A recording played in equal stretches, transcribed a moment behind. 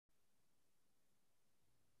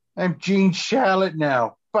I'm Gene Shalit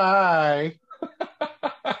now. Bye.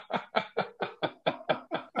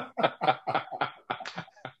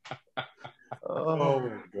 Oh Oh,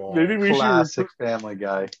 my Maybe god. we should classic Family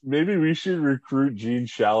Guy. maybe we should recruit Gene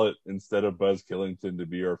Shalit instead of Buzz Killington to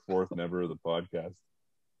be our fourth member of the podcast.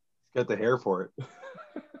 He's got the hair for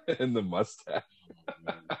it. And the mustache. Oh,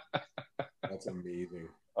 man. That's amazing.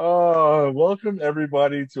 Welcome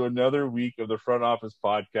everybody to another week of the Front Office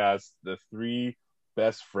Podcast. The three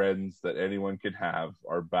best friends that anyone can have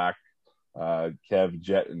are back. Kev,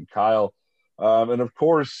 Jet, and Kyle. And of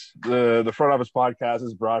course, the Front Office Podcast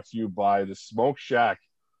is brought to you by the Smoke Shack.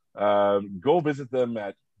 Go visit them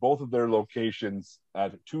at both of their locations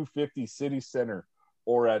at 250 City Center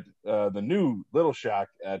or at the new Little Shack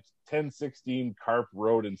at 1016 Carp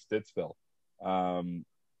Road in Stittsville.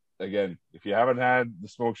 Again, if you haven't had the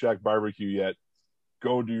Smoke Shack barbecue yet,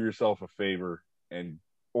 go do yourself a favor and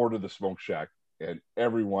order the Smoke Shack, and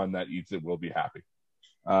everyone that eats it will be happy.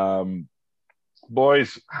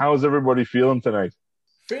 Boys, how's everybody feeling tonight?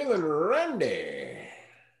 Feeling Randy.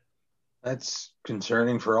 That's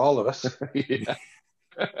concerning for all of us. Yeah.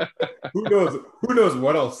 Who knows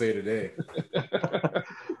what I'll say today.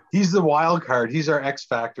 He's the wild card. He's our X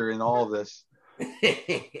factor in all of this.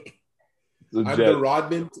 So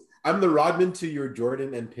I'm the Rodman to your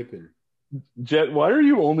Jordan and Pippen. Jet, why are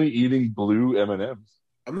you only eating blue M&Ms?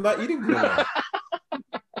 I'm not eating granola.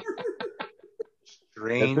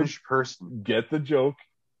 Strange person. Get the joke.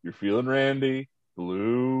 You're feeling Randy.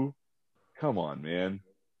 Blue. Come on, man.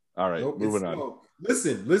 All right, Nope, moving it's on. smoke.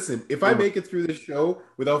 Listen. If I make it through this show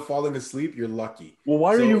without falling asleep, you're lucky. Well,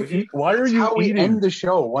 why are So you if you- why are That's you how we eating? end the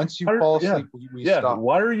show. Once you fall asleep, we Yeah, stop.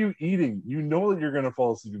 why are you eating? You know that you're gonna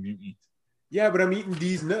fall asleep if you eat. Yeah, but I'm eating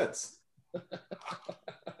these nuts.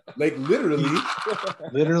 Like literally.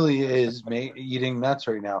 Literally is eating nuts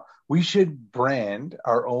right now. We should brand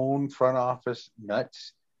our own front office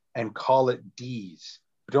nuts and call it D's.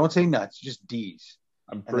 Don't say nuts, just D's.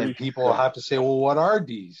 I'm And pretty then people have to say, well, what are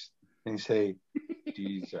D's? And you say,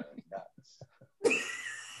 D's are nuts.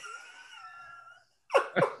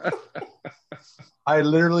 I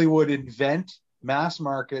literally would invent, mass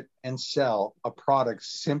market, and sell a product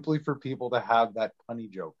simply for people to have that punny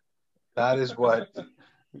joke.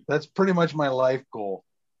 That's pretty much my life goal.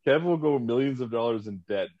 Kev will go millions of dollars in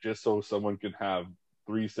debt just so someone can have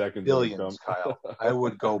 3 seconds Billions, of income. Kyle. I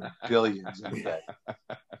would go billions in debt.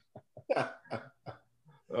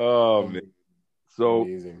 Oh man. So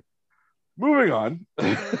Amazing. moving on.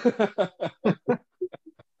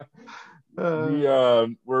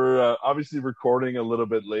 We're obviously recording a little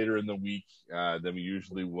bit later in the week than we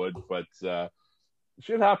usually would, but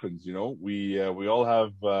shit happens, you know. We all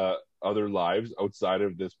have other lives outside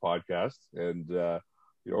of this podcast, and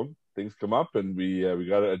you know, things come up, and we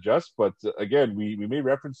got to adjust. But again, we made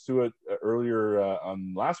reference to it earlier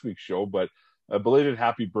on last week's show, but a belated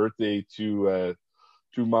happy birthday to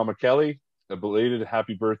Mama Kelly, a belated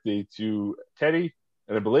happy birthday to Teddy,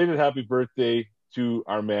 and a belated happy birthday to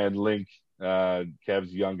our man Link,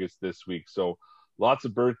 Kev's youngest this week. So lots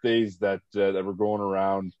of birthdays that were going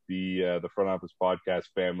around the Front Office Podcast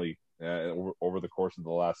family over the course of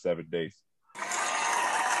the last 7 days.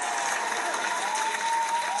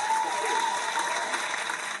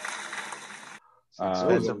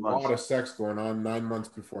 There's a lot of sex going on 9 months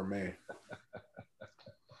before May.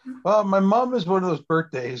 Well, my mom is one of those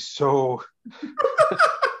birthdays, so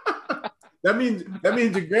That means your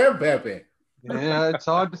grandpappy. yeah, it's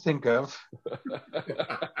hard to think of.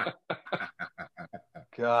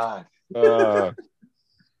 God.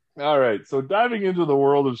 All right, so diving into the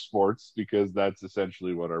world of sports, because that's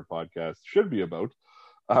essentially what our podcast should be about.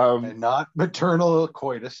 And not maternal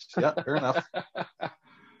coitus. Yeah, fair enough.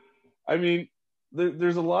 I mean,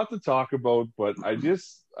 there's a lot to talk about, but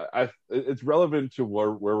it's relevant to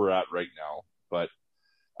where we're at right now. But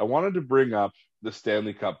I wanted to bring up the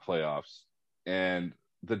Stanley Cup playoffs and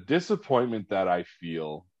the disappointment that I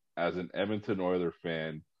feel as an Edmonton Oilers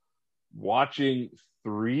fan watching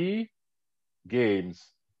 3 games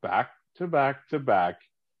back to back to back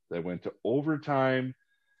that went to overtime,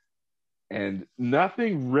 and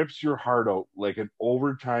nothing rips your heart out like an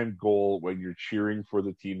overtime goal when you're cheering for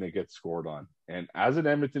the team that gets scored on. And as an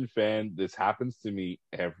Edmonton fan, this happens to me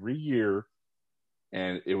every year,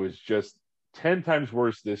 and it was just 10 times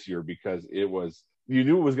worse this year because you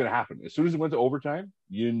knew it was going to happen. As soon as it went to overtime,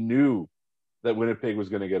 you knew that Winnipeg was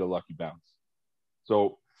going to get a lucky bounce.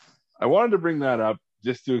 So I wanted to bring that up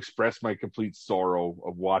just to express my complete sorrow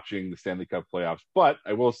of watching the Stanley Cup playoffs. But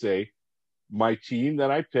I will say, my team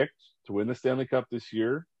that I picked to win the Stanley Cup this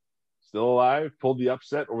year, still alive, pulled the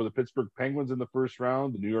upset over the Pittsburgh Penguins in the first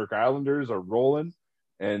round. The New York Islanders are rolling.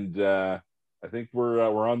 and I think we're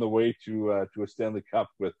on the way to a Stanley Cup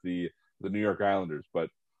with the New York Islanders. But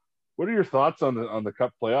what are your thoughts on the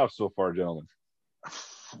Cup playoffs so far, gentlemen?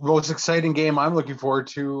 Most exciting game I'm looking forward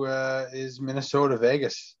to is Minnesota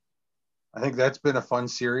Vegas. I think that's been a fun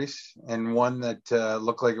series and one that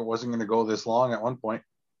looked like it wasn't going to go this long at one point.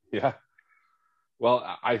 Yeah. Well,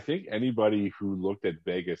 I think anybody who looked at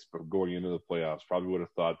Vegas going into the playoffs probably would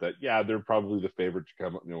have thought that, yeah, they're probably the favorite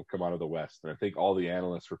to come out of the West. And I think all the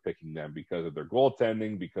analysts were picking them because of their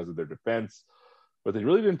goaltending, because of their defense. But they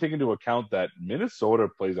really didn't take into account that Minnesota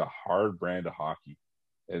plays a hard brand of hockey.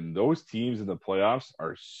 And those teams in the playoffs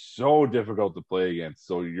are so difficult to play against.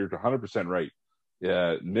 So you're 100% right.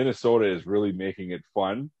 Yeah, Minnesota is really making it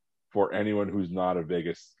fun for anyone who's not a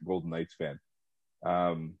Vegas Golden Knights fan.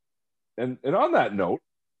 And on that note,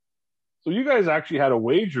 so you guys actually had a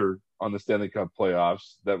wager on the Stanley Cup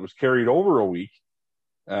playoffs that was carried over a week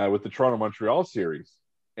with the Toronto Montreal series,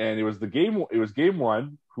 and it was game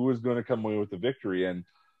one. Who was going to come away with the victory? And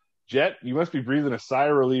Jet, you must be breathing a sigh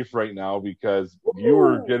of relief right now because you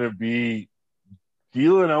were going to be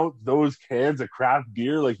dealing out those cans of craft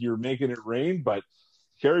beer like you were making it rain. But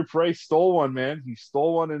Carey Price stole one, man. He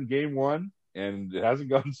stole one in game one, and it hasn't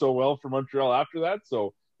gone so well for Montreal after that.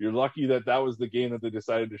 So you're lucky that was the game that they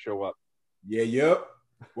decided to show up. Yeah, yep.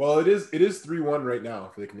 Well, it is 3-1 right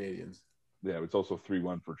now for the Canadians. Yeah, it's also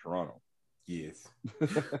 3-1 for Toronto. Yes.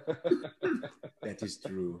 That is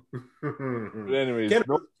true. But anyways,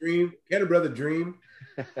 can a brother dream?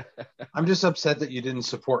 I'm just upset that you didn't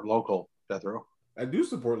support local, Jethro. I do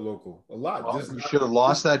support local a lot. Well, you should have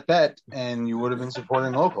lost that bet and you would have been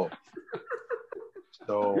supporting local.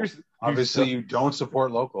 So obviously you don't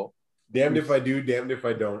support local. Damned if I do, damned if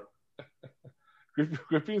I don't.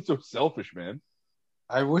 Quit being so selfish, man.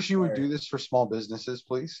 I wish you would do this for small businesses,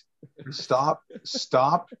 please. Stop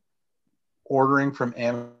ordering from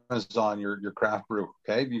Amazon your craft brew,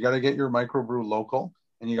 okay? You got to get your microbrew local,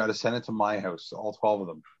 and you got to send it to my house, all 12 of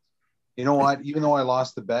them. You know what? Even though I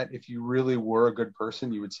lost the bet, if you really were a good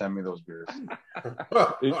person, you would send me those beers.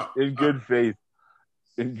 in good faith.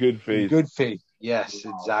 In good faith. In good faith. Yes,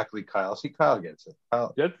 exactly, Kyle. See, Kyle gets it.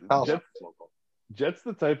 Jet's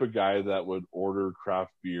the type of guy that would order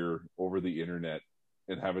craft beer over the internet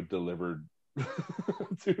and have it delivered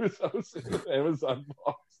to his house in an Amazon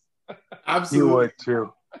box. Absolutely. He would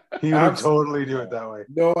too. He would totally do it that way.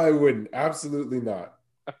 No, I wouldn't. Absolutely not.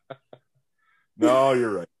 No,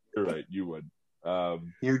 you're right. You're right. You would.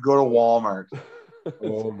 He would go to Walmart.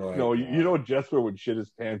 Oh my! No, you know Jethro would shit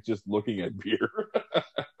his pants just looking at beer.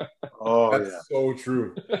 Oh, that's so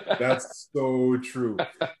true. That's so true.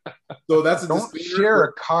 So that's don't share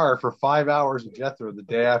a car for 5 hours with Jethro the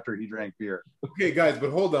day after he drank beer. Okay, guys,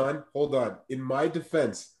 but hold on. In my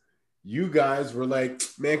defense, you guys were like,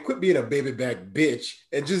 "Man, quit being a baby back bitch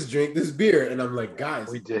and just drink this beer." And I'm like, "Guys,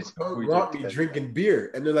 we did. Don't want me drinking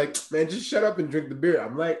beer." And they're like, "Man, just shut up and drink the beer."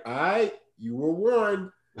 I'm like, "All right, you were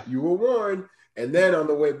warned. You were warned." And then on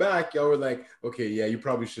the way back, y'all were like, "Okay, yeah, you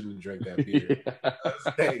probably shouldn't have drank that beer." I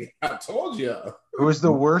was like, I told you. It was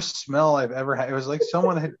the worst smell I've ever had. It was like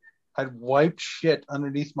someone had wiped shit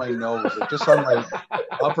underneath my nose, like just on my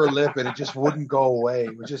upper lip, and it just wouldn't go away.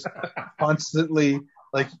 It was just constantly,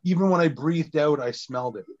 like, even when I breathed out, I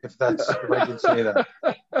smelled it. If I can say that.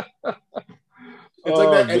 It's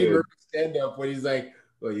like that Eddie Murphy stand-up when he's like,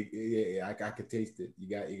 "Well, I could taste it. You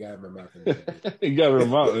got it in my mouth." You got it in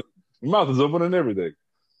my mouth. Your mouth is open and everything.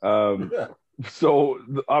 So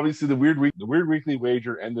obviously the Weird Weekly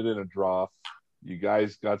wager ended in a draw. You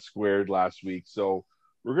guys got squared last week. So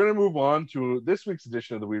we're going to move on to this week's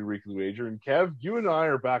edition of the Weird Weekly wager. And Kev, you and I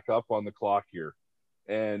are back up on the clock here.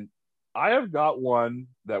 And I have got one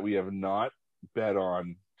that we have not bet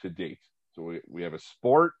on to date. So we have a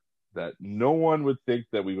sport that no one would think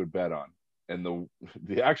that we would bet on. And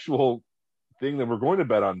the actual thing that we're going to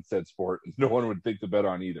bet on said sport, no one would think to bet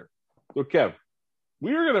on either. So, Kev,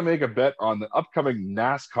 we are going to make a bet on the upcoming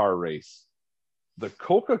NASCAR race, the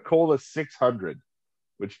Coca-Cola 600,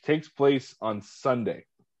 which takes place on Sunday.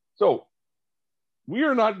 So, we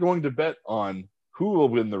are not going to bet on who will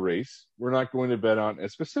win the race. We're not going to bet on a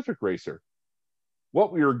specific racer.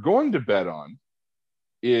 What we are going to bet on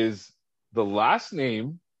is the last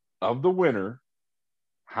name of the winner.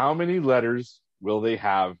 How many letters will they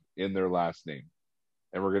have in their last name?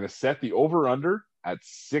 And we're going to set the over-under at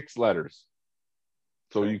 6 letters.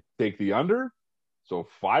 So you can take the under, so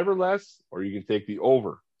 5 or less, or you can take the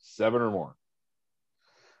over, 7 or more.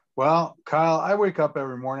 Well, Kyle, I wake up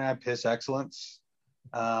every morning, I piss excellence.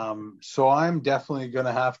 So I'm definitely going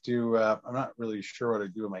to have to, I'm not really sure what I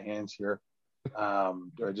do with my hands here.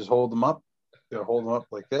 Do I just hold them up? Do I hold them up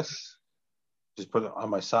like this? Just put it on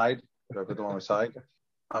my side. Do I put them on my side?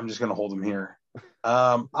 I'm just gonna hold them here.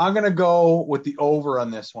 I'm gonna go with the over on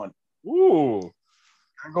this one. Ooh.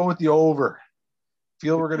 I'm gonna go with the over.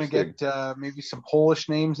 Feel we're gonna get maybe some Polish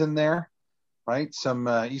names in there, right? Some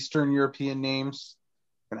Eastern European names.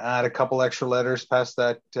 Gonna add a couple extra letters past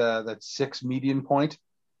that 6 median point,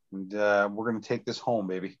 and we're gonna take this home,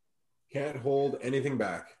 baby. Can't hold anything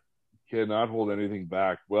back. Cannot hold anything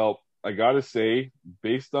back. Well, I got to say,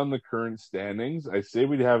 based on the current standings, I say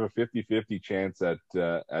we'd have a 50-50 chance at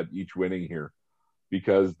each winning here,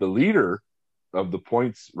 because the leader of the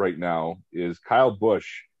points right now is Kyle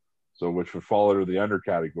Busch, so which would fall under the under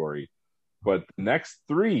category. But the next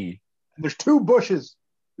three, there's 2 Bushes.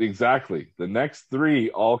 Exactly. The next 3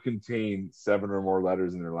 all contain 7 or more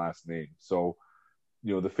letters in their last name. So,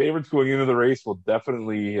 the favorites going into the race will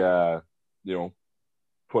definitely,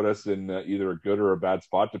 put us in either a good or a bad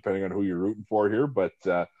spot, depending on who you're rooting for here. But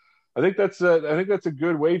I think that's a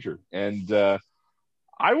good wager. And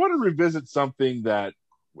I want to revisit something that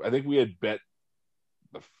I think we had bet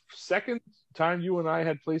the second time you and I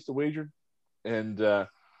had placed a wager. And I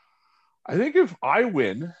think if I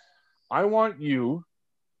win, I want you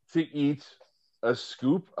to eat a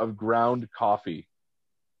scoop of ground coffee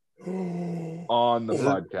on the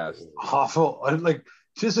podcast. Awful. Like,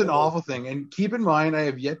 just an awful thing. And keep in mind, I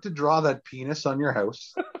have yet to draw that penis on your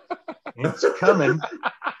house. It's coming.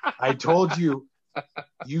 I told you,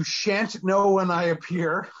 you shan't know when I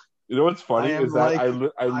appear. You know what's funny is that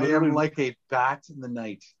I am like a bat in the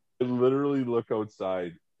night. I literally look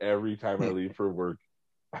outside every time I leave for work.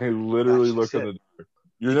 I literally look at the door.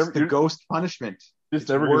 It's the ghost punishment. Just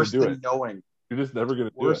never going to do it. Knowing. You're just never going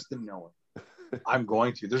to do it. Worse than knowing. I'm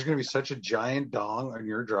going to. There's going to be such a giant dong on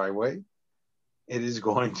your driveway. It is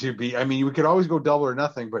going to be. I mean, we could always go double or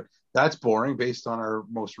nothing, but that's boring based on our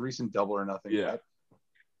most recent double or nothing. Yeah. Bet.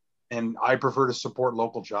 And I prefer to support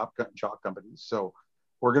local chalk companies. So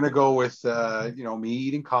we're going to go with, me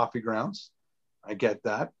eating coffee grounds. I get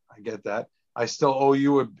that. I still owe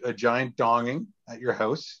you a giant donging at your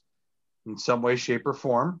house in some way, shape, or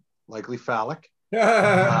form, likely phallic. He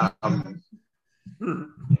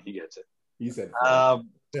gets it. He said. But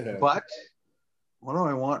what do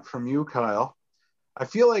I want from you, Kyle? I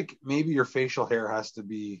feel like maybe your facial hair has to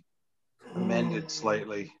be amended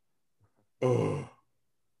slightly.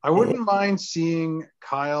 I wouldn't mind seeing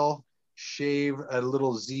Kyle shave a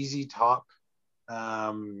little ZZ Top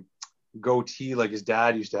goatee like his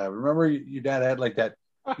dad used to have. Remember your dad had like that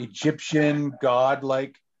Egyptian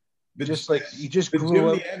god-like, he just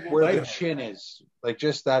grew up where the chin is, like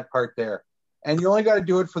just that part there. And you only got to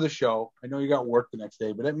do it for the show. I know you got work the next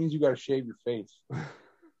day, but that means you got to shave your face.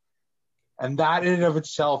 And that in and of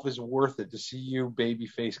itself is worth it to see you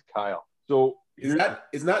babyface Kyle. So is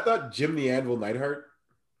that Jim the Anvil Neidhart?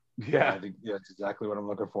 Yeah. Yeah, that's exactly what I'm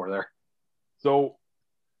looking for there. So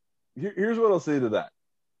here's what I'll say to that.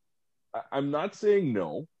 I'm not saying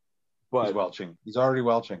no, but he's welching. He's already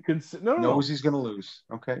welching. Knows he's going to lose.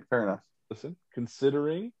 Okay, fair enough. Listen,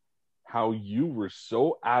 considering how you were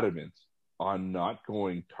so adamant on not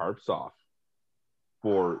going tarps off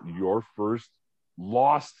for your first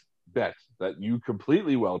lost bet that you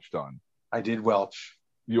completely welched on. I did welch.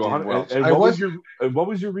 What was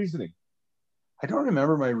your reasoning? I don't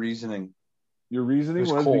remember my reasoning. Your reasoning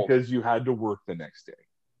was because you had to work the next day,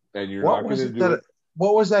 and you're not going to do it.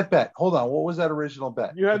 What was that bet? Hold on. What was that original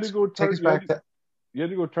bet? You had to go. Take us back. You had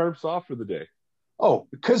to go tarps off for the day. Oh,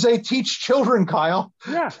 because they teach children, Kyle.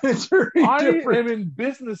 Yeah. It's very different. I am in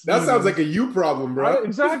business meetings. That sounds like a you problem, bro.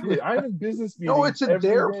 Exactly. I'm in business meetings. No, it's a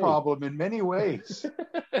their problem in many ways.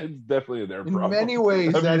 It's definitely a their problem. In many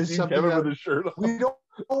ways, that is something that we don't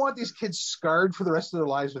want these kids scarred for the rest of their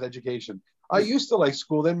lives with education. I used to like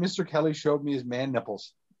school. Then Mr. Kelly showed me his man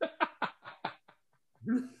nipples.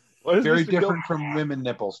 Very different from women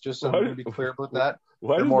nipples, just so I'm going to be clear about that.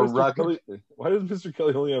 They're more rugged. Why does Mr.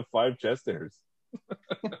 Kelly only have 5 chest hairs?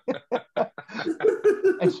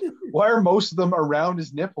 Why are most of them around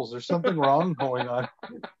his nipples? There's something wrong going on.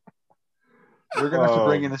 We're going to have to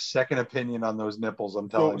bring in a second opinion on those nipples, I'm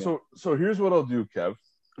telling you. So here's what I'll do, Kev.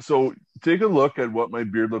 So take a look at what my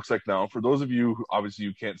beard looks like now. For those of you who obviously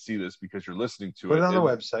you can't see this because you're listening to Put it on the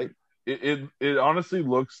website. It honestly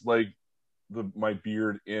looks like my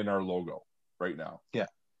beard in our logo right now. Yeah.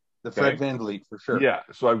 The Fred Van Vliet for sure. Yeah.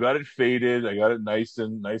 So I've got it faded. I got it nice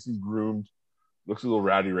and groomed. Looks a little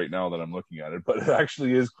ratty right now that I'm looking at it, but it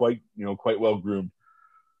actually is quite well groomed.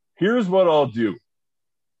 Here's what I'll do.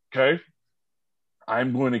 Okay.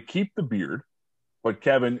 I'm going to keep the beard, but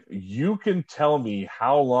Kevin, you can tell me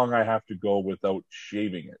how long I have to go without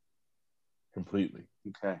shaving it completely.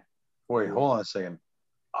 Okay. Wait, hold on a second.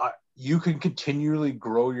 you can continually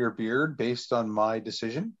grow your beard based on my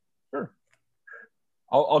decision. Sure.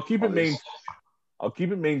 I'll keep it maintained. I'll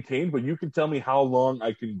keep it maintained, but you can tell me how long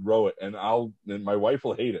I can grow it, and my wife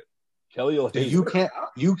will hate it. Kelly will hate it.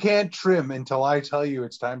 You can't trim until I tell you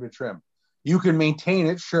it's time to trim. You can maintain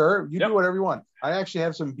it, sure. You do whatever you want. I actually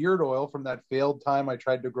have some beard oil from that failed time I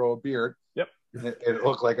tried to grow a beard. Yep. It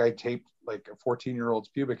looked like I taped like a 14-year-old's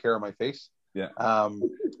pubic hair on my face. Yeah.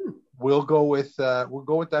 We'll go with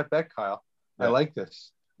that bet, Kyle. Yeah. I like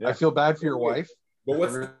this. Yeah. I feel bad for your wife. But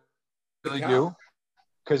what's I really do.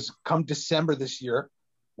 Because come December this year,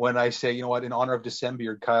 when I say, you know what, in honor of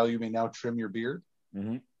December, Kyle, you may now trim your beard.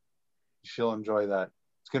 Mm-hmm. She'll enjoy that.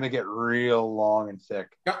 It's gonna get real long and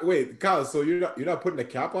thick. Wait, Kyle. So you're not putting a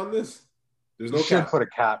cap on this? There's no you should put a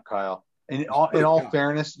cap, Kyle. In all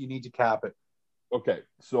fairness, you need to cap it. Okay,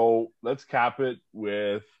 so let's cap it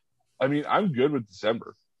with. I mean, I'm good with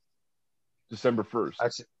December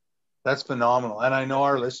 1st. That's phenomenal, and I know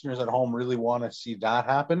our listeners at home really want to see that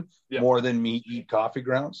happen more than me eat coffee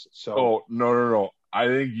grounds. So, no. I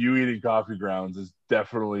think you eating coffee grounds is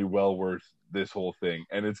definitely well worth this whole thing,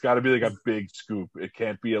 and it's got to be like a big scoop. It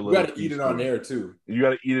can't be a little. You got to eat it on air too. You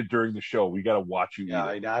got to eat it during the show. We got to watch you. Yeah, eat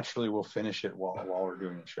it. I naturally will finish it while we're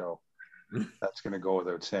doing the show. That's gonna go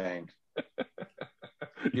without saying.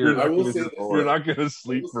 You're not gonna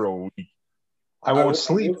sleep for a week. I won't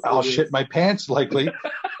sleep. I'll shit my pants likely,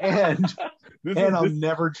 and I'll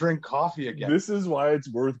never drink coffee again. This is why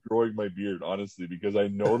it's worth growing my beard, honestly, because I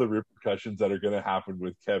know the repercussions that are going to happen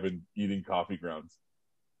with Kevin eating coffee grounds.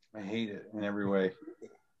 I hate it in every way.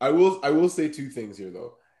 I will say two things here,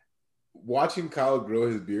 though. Watching Kyle grow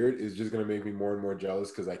his beard is just going to make me more and more jealous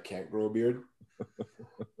because I can't grow a beard.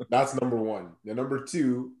 That's number one. And number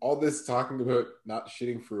two, all this talking about not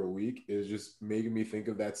shitting for a week is just making me think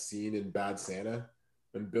of that scene in Bad Santa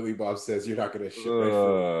when Billy Bob says you're not going to shit right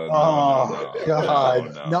for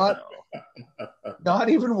God. Not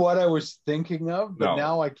even what I was thinking of, but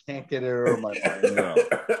now I can't get it out of my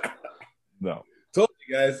mind. No. Told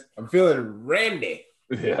you guys, I'm feeling Randy.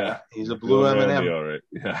 Yeah. He's a blue M&M. All right.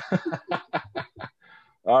 Yeah.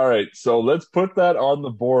 All right. So let's put that on the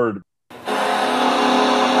board.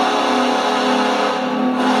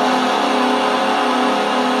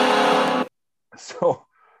 So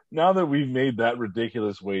now that we've made that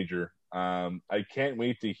ridiculous wager, I can't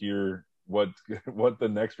wait to hear what the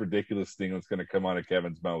next ridiculous thing that's going to come out of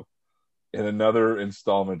Kevin's mouth in another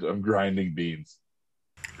installment of Grinding Beans.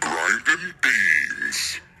 Grinding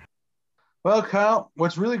Beans. Well, Kyle,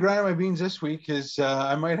 what's really grinding my beans this week is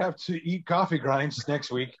I might have to eat coffee grinds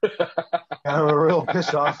next week. Kind of a real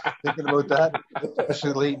piss off thinking about that,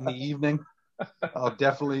 especially late in the evening. I'll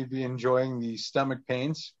definitely be enjoying the stomach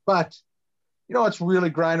pains. But, you know, what's really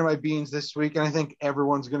grinding my beans this week, and I think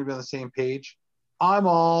everyone's going to be on the same page. I'm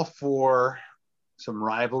all for some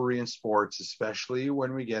rivalry in sports, especially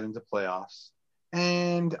when we get into playoffs.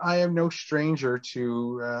 And I am no stranger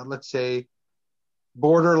to, let's say,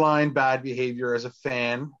 borderline bad behavior as a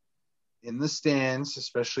fan in the stands,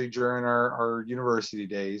 especially during our university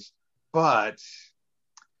days. But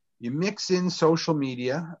you mix in social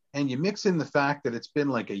media and you mix in the fact that it's been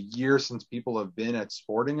like a year since people have been at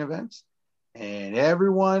sporting events, and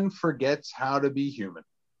everyone forgets how to be human.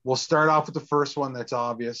 We'll start off with the first one that's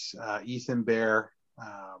obvious. Ethan Bear,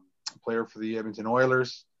 player for the Edmonton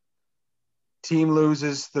Oilers. Team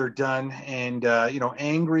loses, they're done. And,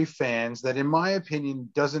 angry fans that, in my opinion,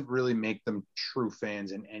 doesn't really make them true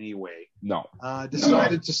fans in any way. No.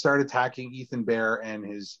 Decided to start attacking Ethan Bear and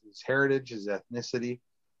his heritage, his ethnicity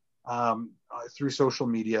through social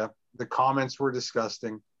media. The comments were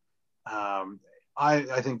disgusting.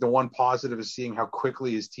 I think the one positive is seeing how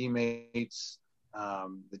quickly his teammates,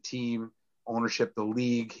 the team, ownership, the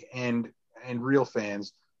league, and real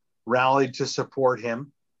fans rallied to support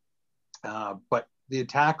him. But the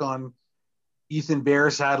attack on Ethan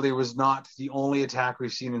Bear, sadly, was not the only attack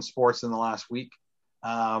we've seen in sports in the last week.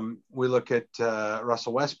 We look at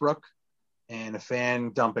Russell Westbrook and a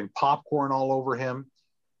fan dumping popcorn all over him.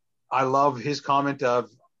 I love his comment of,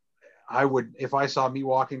 if I saw me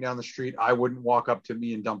walking down the street, I wouldn't walk up to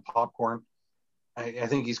me and dump popcorn. I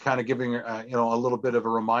think he's kind of giving, a little bit of a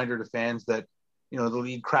reminder to fans that, the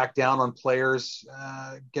league cracked down on players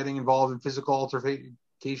getting involved in physical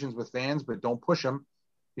altercations with fans, but don't push him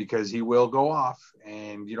because he will go off.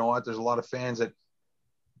 And you know what? There's a lot of fans that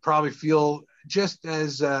probably feel just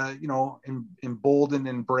as, emboldened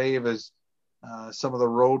and brave as some of the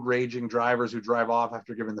road raging drivers who drive off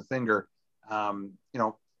after giving the finger.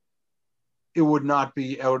 It would not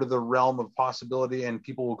be out of the realm of possibility, and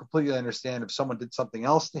people will completely understand if someone did something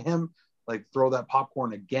else to him, like throw that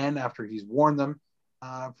popcorn again after he's warned them.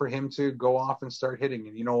 for him to go off and start hitting.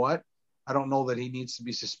 And you know what? I don't know that he needs to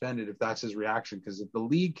be suspended if that's his reaction, because if the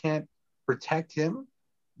league can't protect him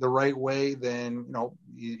the right way, then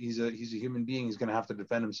he's a human being. He's going to have to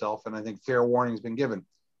defend himself, and I think fair warning has been given.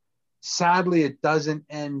 Sadly, it doesn't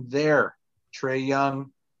end there. Trae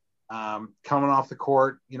Young coming off the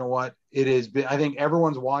court. You know what? It has been. I think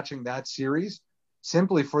everyone's watching that series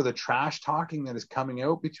simply for the trash talking that is coming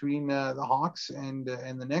out between the Hawks and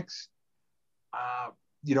the Knicks.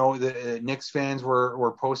 The Knicks fans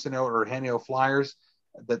were posting out or handing out flyers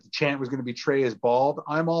that the chant was going to be Trae is bald.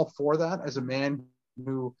 I'm all for that as a man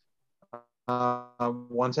who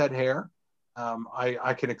once had hair.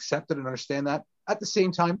 I can accept it and understand that. At the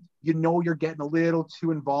same time, you're getting a little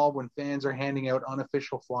too involved when fans are handing out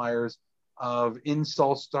unofficial flyers of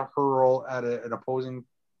insults to hurl at an opposing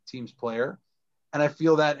team's player. And I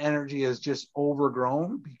feel that energy is just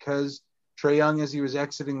overgrown because Trae Young, as he was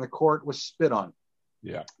exiting the court, was spit on.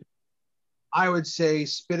 Yeah. I would say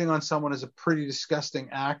spitting on someone is a pretty disgusting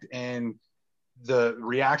act, and the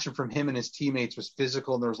reaction from him and his teammates was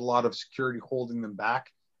physical, and there was a lot of security holding them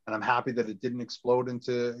back. And I'm happy that it didn't explode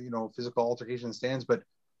into, physical altercation in the stands. But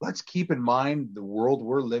let's keep in mind the world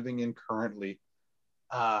we're living in currently.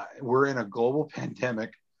 We're in a global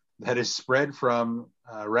pandemic that is spread from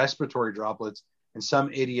respiratory droplets, and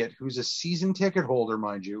some idiot who's a season ticket holder,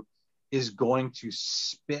 mind you, is going to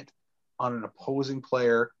spit on an opposing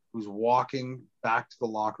player who's walking back to the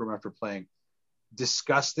locker room after playing.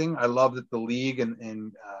 Disgusting. I love that the league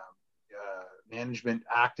and management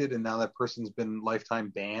acted, and now that person's been lifetime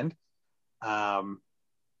banned.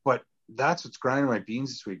 But that's what's grinding my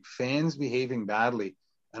beans this week. Fans behaving badly.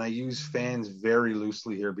 And I use fans very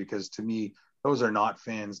loosely here because to me, those are not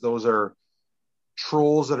fans. Those are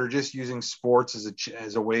trolls that are just using sports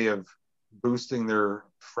as a way of boosting their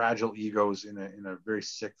fragile egos in a very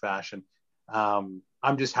sick fashion.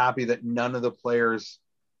 I'm just happy that none of the players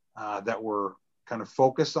that were kind of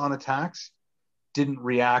focused on attacks didn't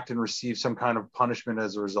react and receive some kind of punishment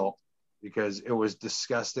as a result, because it was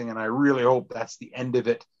disgusting. And I really hope that's the end of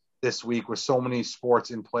it this week, with so many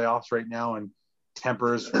sports in playoffs right now and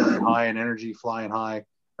tempers flying high and energy flying high.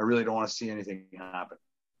 I really don't want to see anything happen.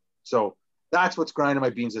 So that's what's grinding my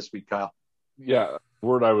beans this week, Kyle. Yeah. The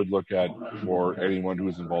word I would look at for anyone who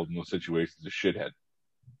is involved in those situations is shithead.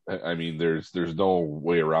 I mean, there's no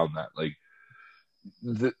way around that. Like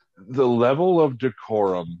the level of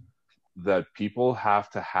decorum that people have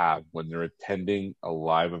to have when they're attending a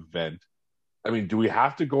live event. I mean, do we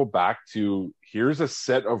have to go back to here's a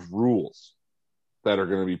set of rules that are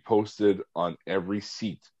going to be posted on every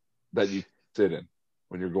seat that you sit in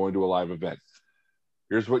when you're going to a live event?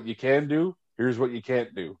 Here's what you can do. Here's what you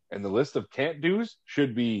can't do. And the list of can't do's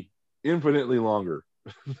should be infinitely longer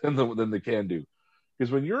than the can do.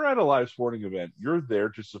 Because when you're at a live sporting event, you're there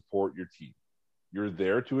to support your team. You're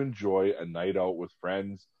there to enjoy a night out with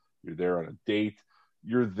friends. You're there on a date.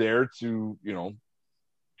 You're there to,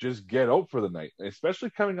 just get out for the night, especially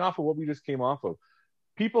coming off of what we just came off of.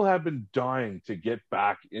 People have been dying to get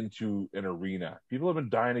back into an arena. People have been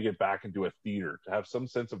dying to get back into a theater, to have some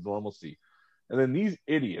sense of normalcy. And then these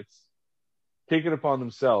idiots take it upon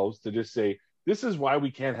themselves to just say, this is why we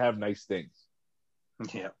can't have nice things.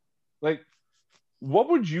 Yeah. Like, what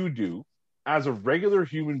would you do as a regular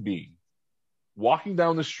human being walking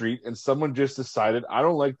down the street and someone just decided, I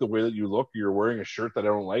don't like the way that you look, you're wearing a shirt that I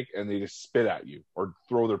don't like, and they just spit at you or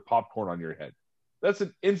throw their popcorn on your head? That's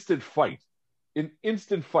an instant fight. And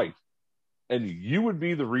you would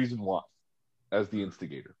be the reason why as the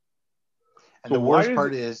instigator. And so the worst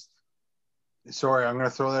part is, sorry, I'm going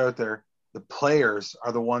to throw that out there. The players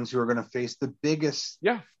are the ones who are going to face the biggest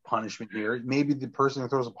punishment here. Maybe the person who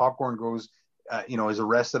throws a popcorn goes, is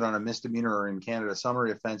arrested on a misdemeanor or in Canada,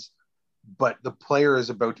 summary offense. But the player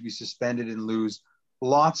is about to be suspended and lose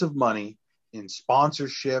lots of money in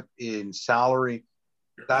sponsorship, in salary.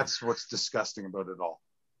 That's what's disgusting about it all.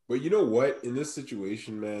 But you know what? In this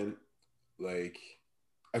situation, man, like,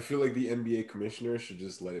 I feel like the NBA commissioner should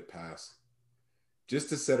just let it pass. Just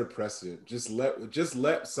to set a precedent. Just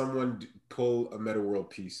let someone pull a Meta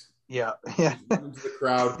World Peace. Yeah. Into the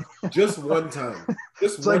crowd just one time.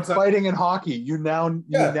 It's like fighting in hockey. You now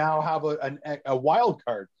have a wild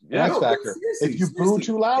card. X factor. If you boo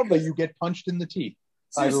too loudly, you get punched in the teeth.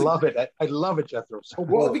 Seriously. I love it. I love it, Jethro. So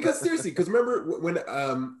well, because seriously, because remember when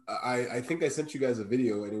I think I sent you guys a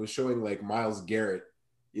video and it was showing like Myles Garrett,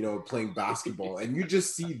 playing basketball, and you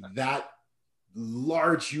just see that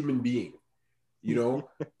large human being,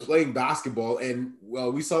 playing basketball. And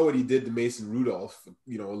well, we saw what he did to Mason Rudolph,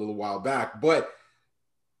 a little while back. But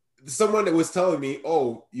someone that was telling me,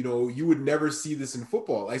 you would never see this in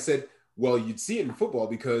football. I said, Well, you'd see it in football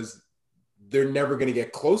because they're never going to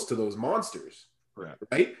get close to those monsters,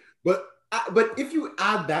 right? But if you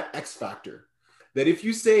add that X factor, that if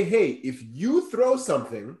you say, hey, if you throw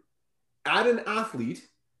something at an athlete,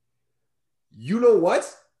 you know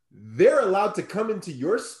what? They're allowed to come into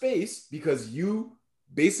your space because you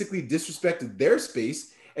basically disrespected their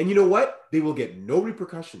space. And you know what? They will get no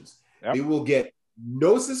repercussions. Yep. They will get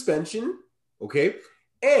no suspension, okay?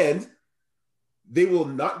 And they will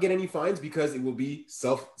not get any fines because it will be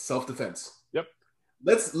self-defense. Yep.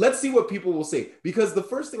 Let's see what people will say. Because the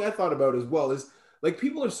first thing I thought about as well is, like,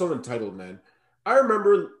 people are so entitled, man. I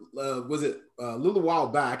remember, was it a little while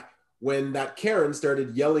back when that Karen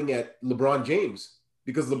started yelling at LeBron James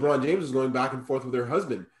because LeBron James was going back and forth with her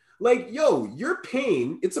husband. Like, yo, your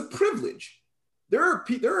pain, it's a privilege. There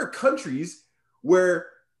are countries where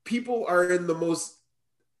people are in the most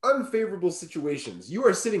unfavorable situations. You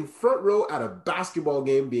are sitting front row at a basketball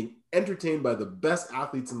game being entertained by the best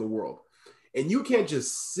athletes in the world. And you can't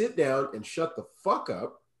just sit down and shut the fuck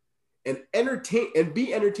up and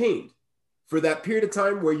be entertained for that period of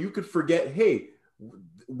time where you could forget, hey,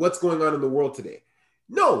 what's going on in the world today.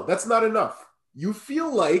 No, that's not enough. You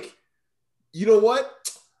feel like, you know what?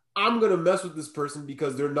 I'm going to mess with this person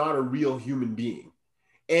because they're not a real human being.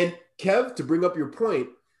 And Kev, to bring up your point,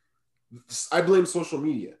 I blame social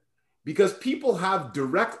media because people have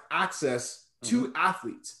direct access to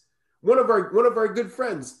athletes. One of our good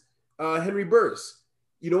friends, Henry Burris,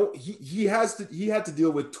 you know, he had to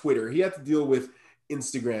deal with Twitter. He had to deal with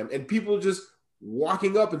Instagram and people just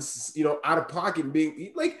walking up and, you know, out of pocket and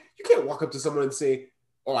being like, you can't walk up to someone and say,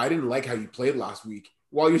 oh, I didn't like how you played last week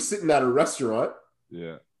while you're sitting at a restaurant.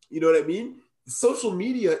 Yeah. You know what I mean? Social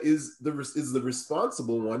media is the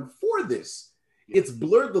responsible one for this. It's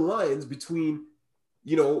blurred the lines between,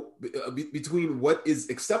 you know, between what is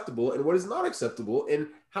acceptable and what is not acceptable and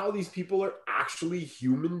how these people are actually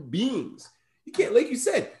human beings. You can't, like you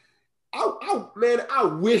said, I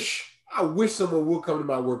wish someone would come to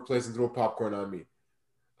my workplace and throw popcorn on me.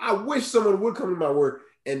 I wish someone would come to my work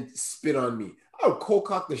and spit on me. I would cold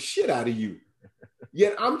cock the shit out of you.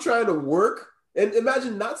 Yet I'm trying to work. And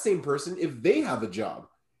imagine that same person if they have a job.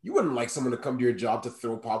 You wouldn't like someone to come to your job to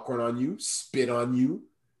throw popcorn on you, spit on you,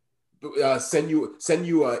 send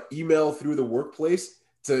you an email through the workplace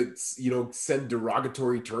to, you know, send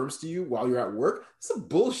derogatory terms to you while you're at work. That's some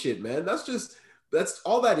bullshit, man. That's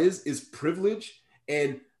all that is privilege.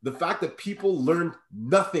 And the fact that people learned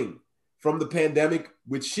nothing from the pandemic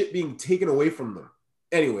with shit being taken away from them.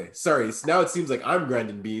 Anyway, sorry. Now it seems like I'm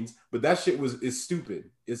grinding beans, but that shit is stupid.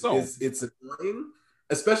 It's annoying,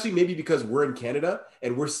 especially maybe because we're in Canada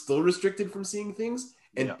and we're still restricted from seeing things.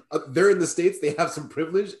 And they're in the States, they have some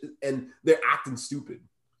privilege and they're acting stupid.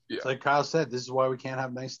 Yeah. It's like Kyle said, this is why we can't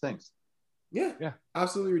have nice things. Yeah.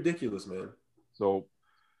 Absolutely ridiculous, man. So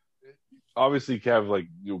obviously, Kev, like,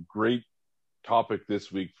 you know, great topic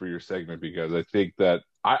this week for your segment, because I think that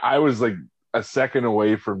I was like a second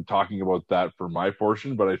away from talking about that for my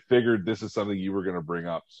portion, but I figured this is something you were going to bring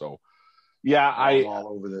up. So yeah, I'm all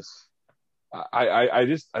over this. I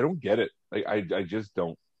don't get it. Like, I just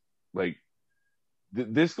don't. Like,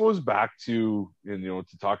 this goes back to, you know,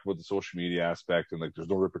 to talk about the social media aspect and like there's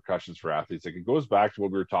no repercussions for athletes. Like, it goes back to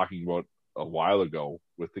what we were talking about a while ago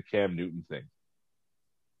with the Cam Newton thing.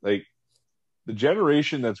 Like, the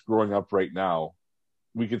generation that's growing up right now,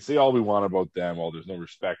 we could say all we want about them. Oh, there's no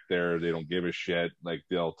respect there. They don't give a shit. Like,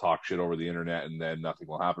 they'll talk shit over the internet and then nothing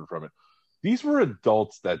will happen from it. These were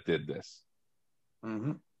adults that did this.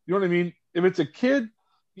 Mm-hmm. You know what I mean? If it's a kid,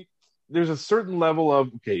 there's a certain level of,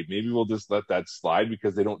 okay, maybe we'll just let that slide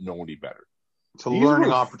because they don't know any better. It's a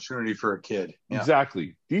learning opportunity for a kid. Yeah.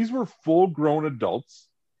 Exactly. These were full-grown adults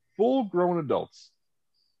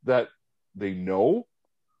that they know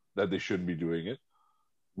that they shouldn't be doing it.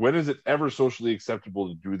 When is it ever socially acceptable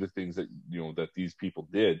to do the things that, you know, that these people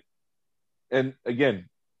did? And again,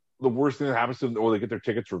 the worst thing that happens to them, they get their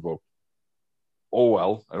tickets revoked. Oh,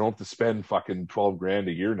 well, I don't have to spend fucking $12,000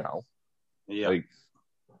 a year now. Yeah.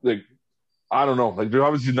 Like, I don't know. Like, there's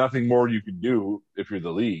obviously nothing more you can do if you're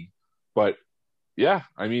the league. But yeah,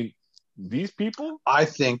 I mean, these people. I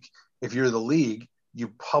think if you're the league, you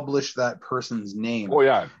publish that person's name. Oh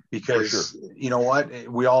yeah, because you know what?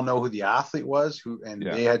 We all know who the athlete was,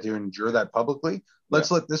 they had to endure that publicly.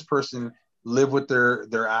 Let's let this person live with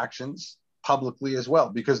their actions publicly as well,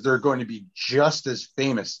 because they're going to be just as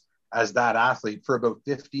famous as that athlete for about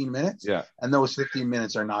 15 minutes. Yeah. And those 15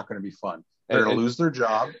 minutes are not going to be fun. They're going to lose their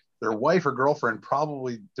job. Their wife or girlfriend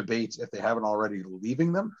probably debates, if they haven't already,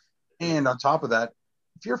 leaving them. And on top of that,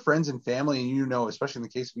 if you're friends and family and you know, especially in the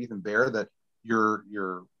case of Ethan Bear, that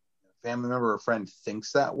your family member or friend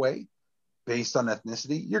thinks that way, based on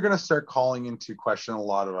ethnicity, you're going to start calling into question a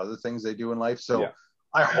lot of other things they do in life. So Yeah.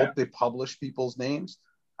 I hope they publish people's names.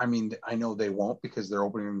 I mean, I know they won't because they're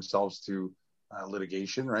opening themselves to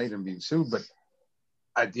litigation, right, and being sued. But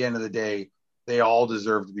at the end of the day, they all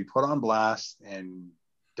deserve to be put on blast and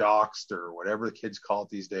doxxed or whatever the kids call it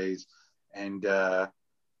these days. And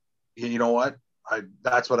you know what?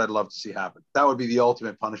 That's what I'd love to see happen. That would be the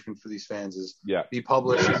ultimate punishment for these fans: is be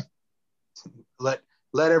published. Let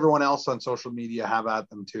everyone else on social media have at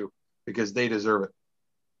them too, because they deserve it.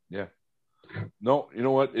 Yeah. No, you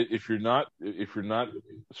know what? If you're not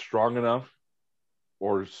strong enough,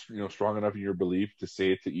 or strong enough in your belief to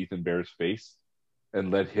say it to Ethan Bear's face,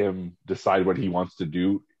 and let him decide what he wants to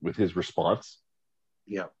do with his response.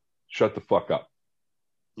 Yeah. Shut the fuck up.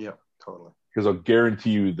 Yeah, totally. Because I'll guarantee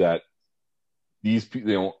you that these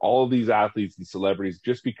people, all of these athletes and celebrities,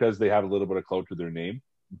 just because they have a little bit of clout to their name,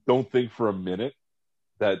 don't think for a minute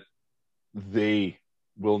that they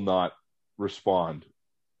will not respond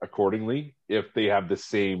accordingly if they have the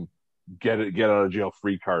same get out of jail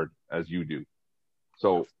free card as you do.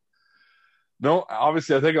 So, no,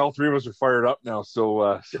 obviously, I think all three of us are fired up now.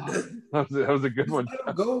 So that was a good one. Let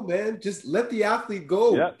him go, man. Just let the athlete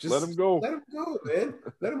go. Yeah, just let him go. Let him go, man.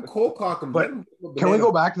 Let him cold cock him. But can we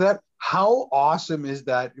go back to that? How awesome is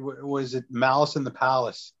that? Was it Malice in the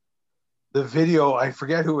Palace? The video, I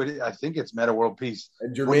forget who it is. I think it's Meta World Peace.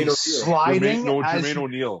 And Jermaine O'Neal. Sliding. Jermaine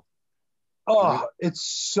O'Neal. Oh, it's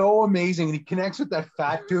so amazing. And he connects with that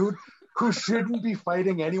fat dude who shouldn't be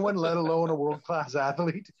fighting anyone, let alone a world-class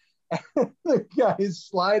athlete. And the guy is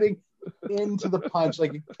sliding into the punch.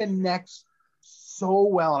 Like, it connects so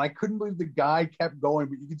well. And I couldn't believe the guy kept going,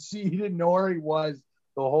 but you could see he didn't know where he was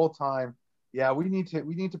the whole time. Yeah, we need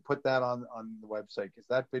to put that on the website, because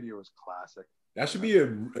that video is classic. That should be a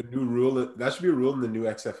new rule. That should be a rule in the new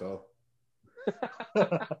XFL.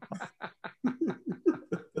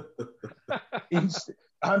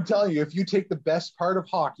 I'm telling you, if you take the best part of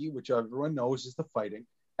hockey, which everyone knows is the fighting,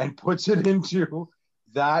 and puts it into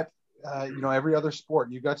that, every other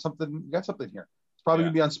sport, you got something here. It's probably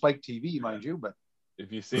gonna be on Spike TV, mind you, but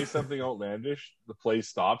if you say something outlandish, the play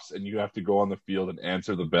stops and you have to go on the field and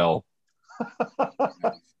answer the bell.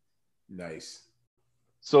 Nice.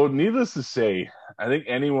 So, needless to say, I think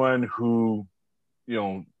anyone who,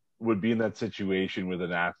 would be in that situation with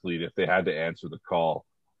an athlete, if they had to answer the call,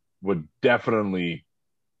 would definitely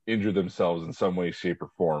injure themselves in some way, shape, or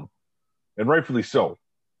form, and rightfully so.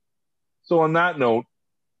 So, on that note,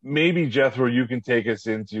 maybe, Jethro, you can take us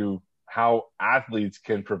into how athletes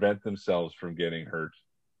can prevent themselves from getting hurt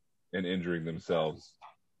and injuring themselves.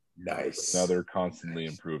 Nice. Now they're constantly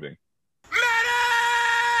improving.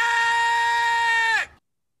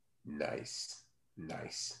 Nice.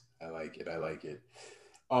 I like it.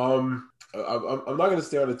 I'm not going to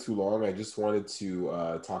stay on it too long. I just wanted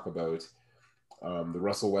to talk about the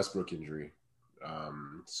Russell Westbrook injury.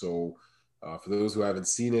 So for those who haven't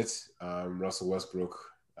seen it, Russell Westbrook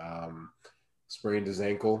sprained his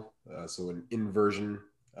ankle. So an inversion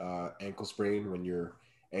ankle sprain, when your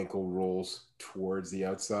ankle rolls towards the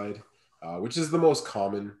outside, which is the most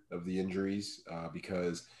common of the injuries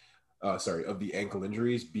of the ankle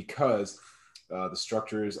injuries, because the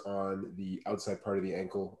structures on the outside part of the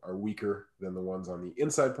ankle are weaker than the ones on the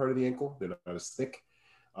inside part of the ankle. They're not as thick.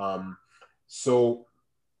 So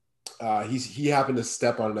he happened to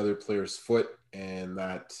step on another player's foot, and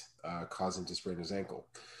that caused him to sprain his ankle.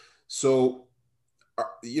 So,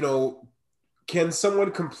 can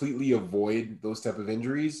someone completely avoid those type of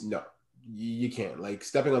injuries? No, you can't. Like,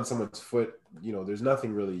 stepping on someone's foot, there's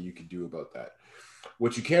nothing really you could do about that.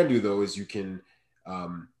 What you can do, though, is you can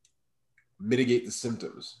mitigate the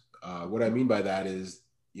symptoms. What I mean by that is,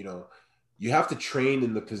 you have to train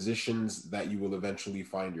in the positions that you will eventually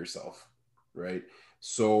find yourself, right?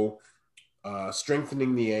 So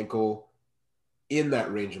strengthening the ankle in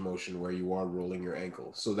that range of motion where you are rolling your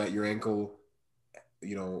ankle, so that your ankle,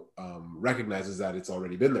 recognizes that it's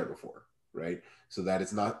already been there before, right? So that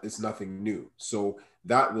it's nothing new. So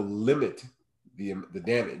that will limit the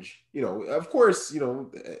damage. Of course,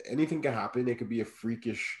 anything can happen. It could be a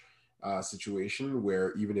freakish situation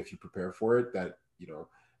where, even if you prepare for it, that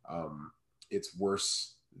it's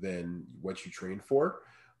worse than what you trained for,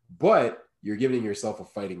 but you're giving yourself a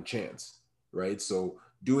fighting chance, right? So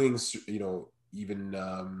doing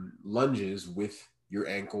even lunges with your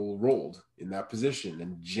ankle rolled in that position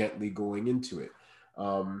and gently going into it.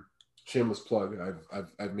 Shameless plug.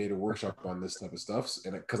 I've made a workshop on this type of stuff,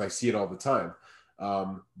 and because I see it all the time.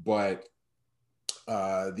 But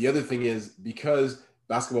the other thing is, because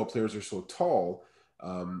basketball players are so tall,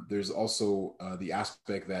 there's also the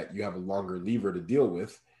aspect that you have a longer lever to deal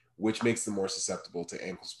with, which makes them more susceptible to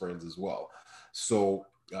ankle sprains as well. So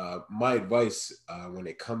my advice when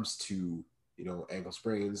it comes to, ankle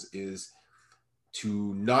sprains is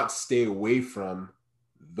to not stay away from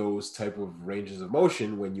those type of ranges of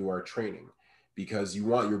motion when you are training, because you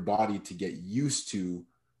want your body to get used to,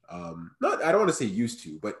 I don't want to say used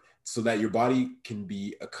to, but so that your body can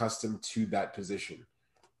be accustomed to that position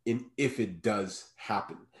if it does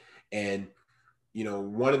happen. And,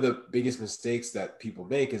 one of the biggest mistakes that people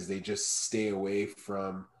make is they just stay away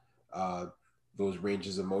from those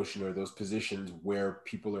ranges of motion or those positions where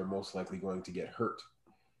people are most likely going to get hurt.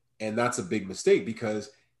 And that's a big mistake,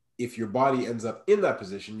 because if your body ends up in that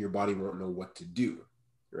position, your body won't know what to do,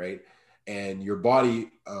 right? And your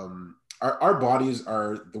body, our bodies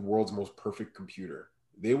are the world's most perfect computer.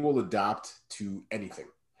 They will adapt to anything.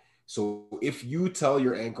 So if you tell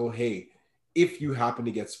your ankle, hey, if you happen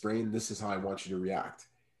to get sprained, this is how I want you to react,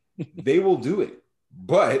 they will do it.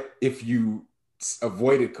 But if you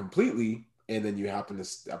avoid it completely and then you happen to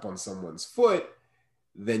step on someone's foot,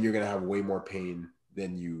 then you're going to have way more pain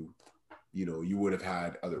than you would have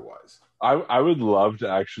had otherwise. I would love to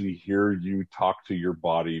actually hear you talk to your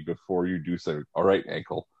body before you do something. All right,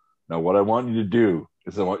 ankle. Now, what I want you to do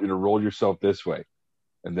is I want you to roll yourself this way.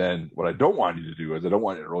 And then what I don't want you to do is I don't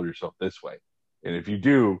want you to roll yourself this way. And if you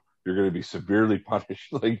do, you're going to be severely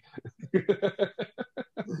punished. Like, this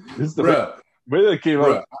is the way that came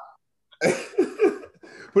out.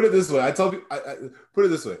 Put it this way. I tell people, put it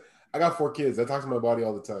this way. I got 4 kids. I talk to my body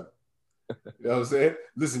all the time. You know what I'm saying?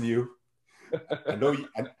 Listen, you. I know you.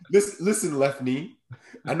 Listen, left knee.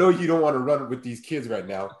 I know you don't want to run with these kids right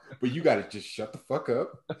now, but you got to just shut the fuck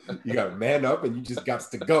up. You got to man up, and you just got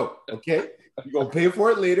to go. Okay? You're going to pay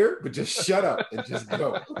for it later, but just shut up and just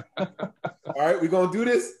go. All right? We're going to do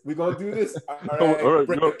this. We're going to do this. All right. All right.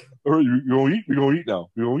 You're going to eat? We're going to eat now.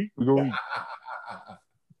 We're going to eat.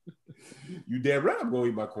 You damn right I'm going to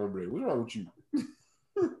eat my cornbread. What's wrong with you?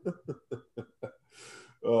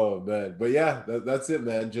 Oh, man. But yeah, that's it,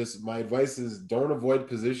 man. Just my advice is don't avoid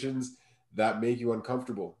positions that make you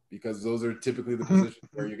uncomfortable, because those are typically the positions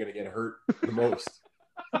where you're going to get hurt the most.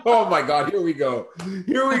 Oh, my God. Here we go.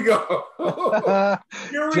 Here we go.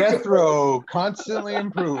 Jethro, constantly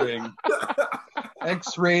improving.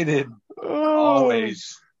 X-rated.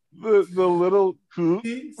 Always. The little...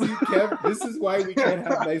 See, Kev, this is why we can't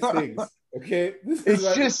have nice things. Okay,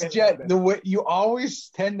 it's just the way you always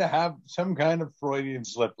tend to have some kind of Freudian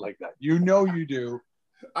slip like that. You do.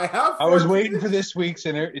 I was waiting for this week's,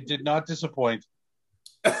 and it did not disappoint.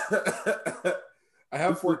 I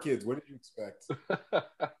have 4 kids. What did you expect?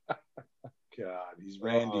 God, he's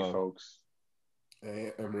Randy, folks.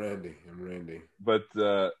 I'm Randy. But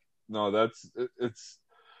no,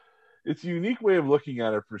 it's a unique way of looking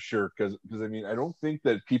at it for sure, because I mean, I don't think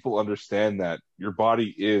that people understand that your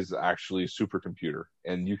body is actually a supercomputer,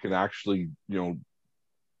 and you can actually,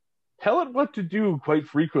 tell it what to do quite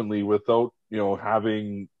frequently without,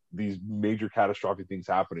 having these major catastrophic things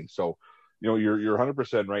happening. So, you're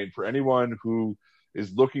 100% right. And for anyone who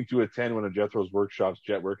is looking to attend one of Jethro's workshops,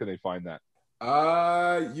 Jet, where can they find that?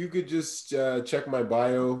 You could just check my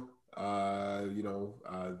bio.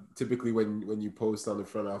 Typically when you post on the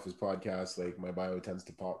Front Office podcast, like my bio tends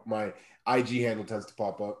to pop, my IG handle tends to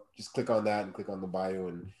pop up. Just click on that and click on the bio,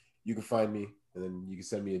 and you can find me, and then you can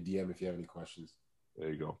send me a DM if you have any questions.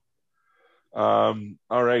 There you go.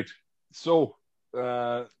 All right. So,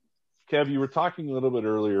 Kev, you were talking a little bit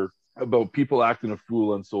earlier about people acting a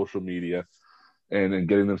fool on social media and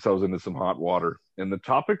getting themselves into some hot water. And the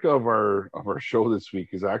topic of our show this week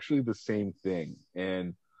is actually the same thing.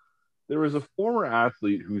 And there was a former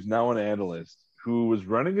athlete who's now an analyst who was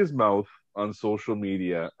running his mouth on social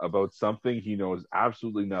media about something he knows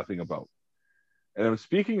absolutely nothing about. And I'm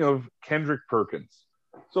speaking of Kendrick Perkins.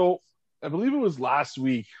 So I believe it was last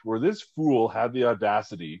week where this fool had the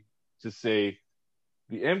audacity to say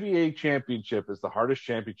the NBA championship is the hardest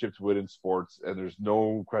championship to win in sports, and there's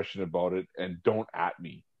no question about it, and don't at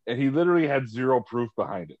me. And he literally had zero proof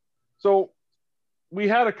behind it. So we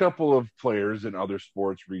had a couple of players in other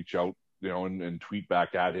sports reach out, and tweet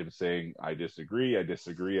back at him saying, I disagree.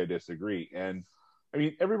 And I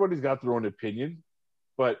mean, everybody's got their own opinion,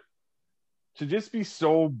 but to just be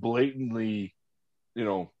so blatantly,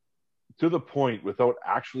 to the point without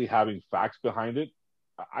actually having facts behind it,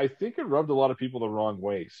 I think it rubbed a lot of people the wrong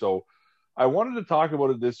way. So I wanted to talk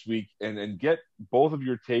about it this week and get both of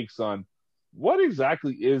your takes on what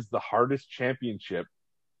exactly is the hardest championship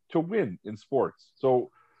to win in sports.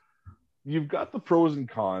 So you've got the pros and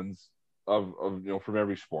cons of from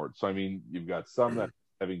every sport. So I mean, you've got some that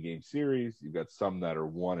have 7-game series, you've got some that are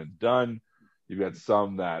one and done, you've got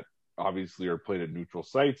some that obviously are played at neutral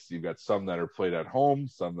sites. You've got some that are played at home,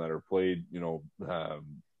 some that are played,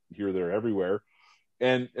 here, there, everywhere.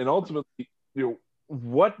 And ultimately,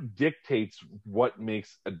 what dictates what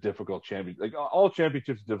makes a difficult champion? Like, all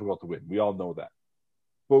championships are difficult to win. We all know that.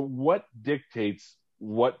 But what dictates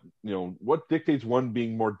what dictates one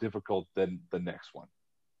being more difficult than the next one?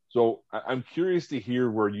 So I'm curious to hear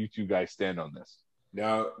where you two guys stand on this.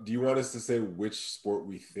 Now, do you want us to say which sport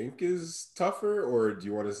we think is tougher, or do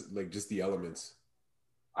you want us like just the elements?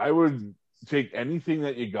 I would take anything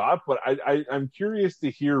that you got, but I'm curious to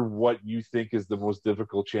hear what you think is the most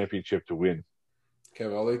difficult championship to win.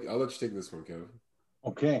 Kev, I'll let you take this one, Kev.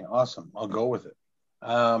 Okay, awesome. I'll go with it.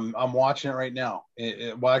 I'm watching it right now.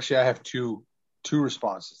 Well, actually, I have two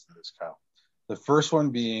responses to this, Kyle. The first one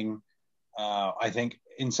being, I think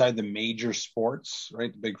inside the major sports,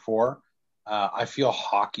 right, the big four, I feel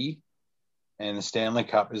hockey and the Stanley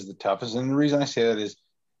Cup is the toughest. And the reason I say that is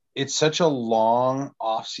it's such a long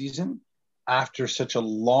off season after such a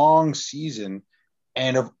long season.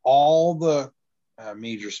 And of all the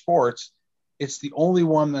major sports, it's the only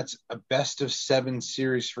one that's a best of 7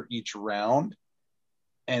 series for each round.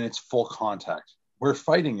 And it's full contact where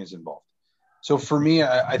fighting is involved. So for me,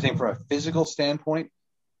 I think from a physical standpoint,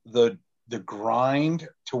 the grind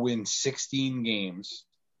to win 16 games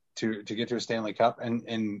to get to a Stanley Cup, and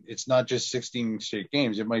it's not just 16 straight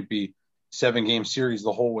games. It might be 7-game series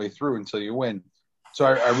the whole way through until you win. So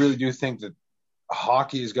I really do think that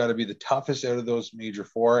hockey has got to be the toughest out of those major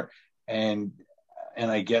four. And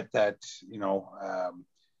I get that,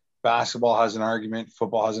 basketball has an argument,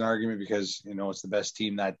 football has an argument because, it's the best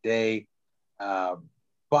team that day.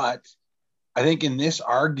 But I think in this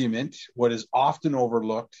argument, what is often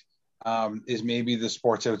overlooked is maybe the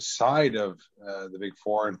sports outside of the big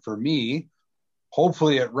four. And for me,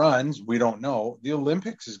 hopefully it runs. We don't know. The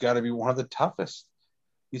Olympics has got to be one of the toughest.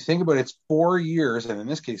 You think about it, it's 4 years, and in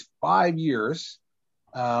this case, 5 years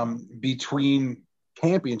between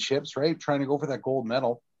championships, right? Trying to go for that gold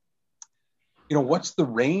medal. What's the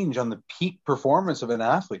range on the peak performance of an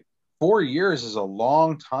athlete? 4 years is a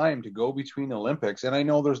long time to go between Olympics. And I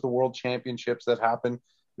know there's the world championships that happen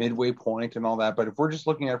midway point and all that. But if we're just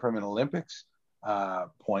looking at it from an Olympics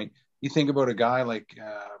point, you think about a guy like,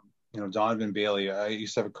 Donovan Bailey. I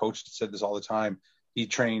used to have a coach that said this all the time. He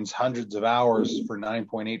trains hundreds of hours for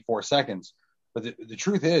 9.84 seconds. But the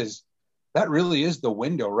truth is, that really is the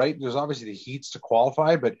window, right? There's obviously the heats to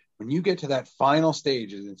qualify, but when you get to that final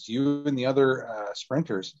stage, and it's you and the other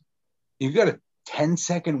sprinters, you've got a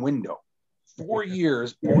 10-second window. 4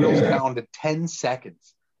 years boils down to 10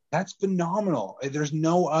 seconds. That's phenomenal. There's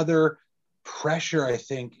no other pressure, I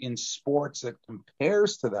think, in sports that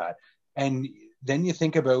compares to that. And then you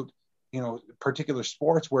think about, particular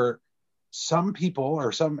sports where some people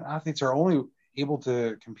or some athletes are only able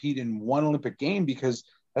to compete in one Olympic game because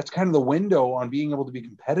that's kind of the window on being able to be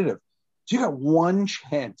competitive. So you got one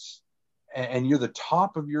chance and you're the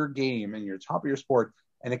top of your game and you're top of your sport.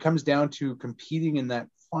 And it comes down to competing in that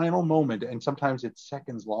final moment. And sometimes it's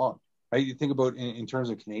seconds long, right? You think about in terms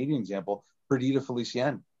of Canadian example, Perdita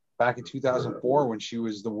Felicien back in 2004, when she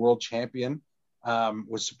was the world champion,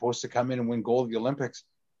 was supposed to come in and win gold at the Olympics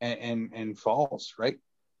and falls, right?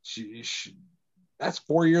 She that's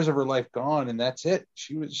 4 years of her life gone. And that's it.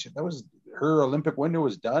 That was her Olympic window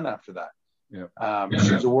was done after that. Yeah.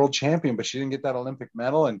 She was a world champion, but she didn't get that Olympic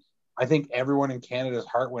medal. And I think everyone in Canada's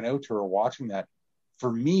heart went out to her watching that.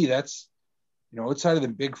 For me, that's, outside of the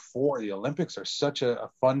big four, the Olympics are such a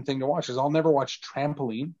fun thing to watch, because I'll never watch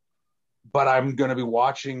trampoline, but I'm going to be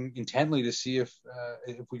watching intently to see if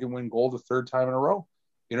we can win gold a third time in a row.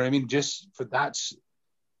 You know what I mean? Just for that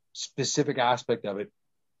specific aspect of it,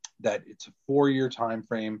 that it's a 4-year time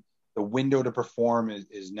frame. The window to perform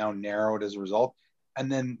is now narrowed as a result.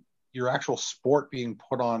 And then your actual sport being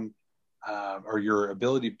put on, or your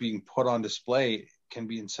ability being put on display can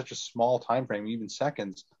be in such a small time frame, even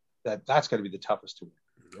seconds, that's got to be the toughest to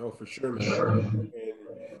win. Oh, for sure, man.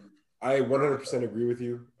 And I 100% agree with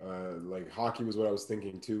you. Like hockey was what I was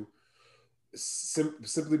thinking too.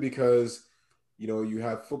 Simply because, you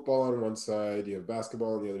have football on one side, you have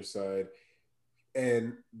basketball on the other side.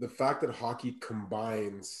 And the fact that hockey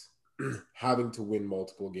combines having to win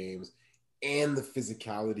multiple games and the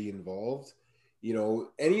physicality involved,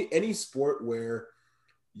 any sport where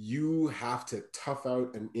you have to tough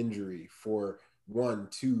out an injury for 1,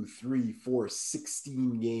 2, 3, 4,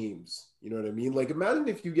 16 games. You know what I mean? Like, imagine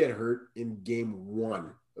if you get hurt in game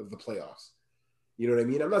 1 of the playoffs. You know what I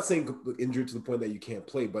mean? I'm not saying injured to the point that you can't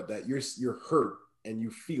play, but that you're hurt and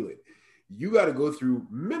you feel it. You got to go through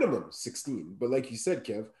minimum 16. But like you said,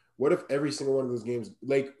 Kev, what if every single one of those games,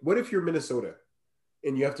 like, what if you're Minnesota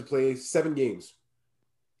and you have to play 7 games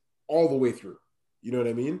all the way through. You know what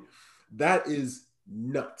I mean? That is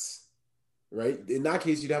nuts, right? In that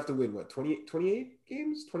case, you'd have to win, what, 28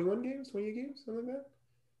 games, 21 games, 28 games, something like that?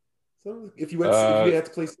 So if you had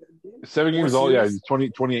to play 7 games? 7 games,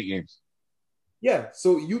 28 games. Yeah,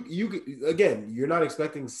 so you again, you're not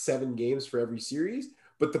expecting 7 games for every series,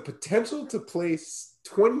 but the potential to play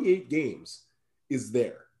 28 games is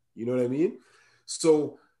there. You know what I mean?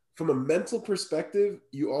 So from a mental perspective,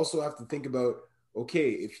 you also have to think about, okay,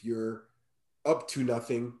 if you're up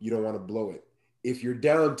 2-0, you don't want to blow it. If you're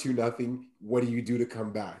down 2-0, what do you do to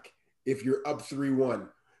come back? If you're up 3-1,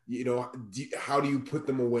 how do you put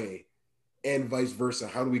them away? And vice versa.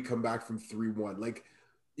 How do we come back from 3-1? Like,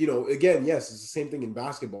 again, yes, it's the same thing in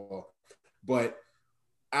basketball, but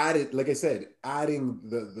like I said, adding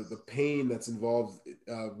the pain that's involved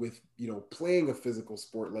with, playing a physical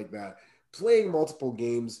sport like that, playing multiple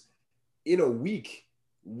games in a week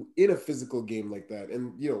in a physical game like that.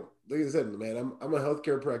 And, like I said, man, I'm a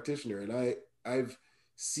healthcare practitioner, and I've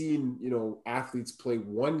seen, athletes play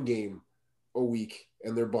 1 game a week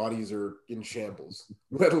and their bodies are in shambles,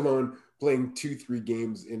 let alone playing 2-3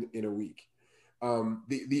 games in a week.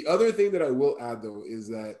 The other thing that I will add, though, is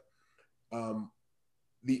that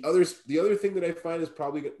the other thing that I find is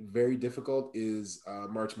probably very difficult is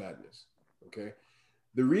March Madness. Okay,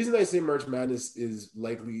 the reason I say March Madness is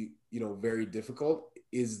likely very difficult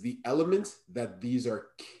is the element that these are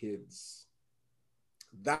kids.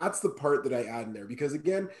 That's the part that I add in there, because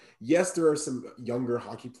again, yes, there are some younger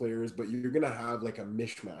hockey players, but you're gonna have like a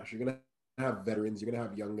mishmash. You're gonna have veterans. You're gonna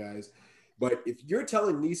have young guys. But if you're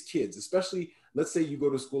telling these kids, especially, let's say you go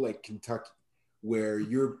to school like Kentucky, where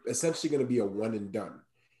you're essentially going to be a one and done,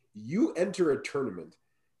 you enter a tournament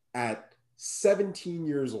at 17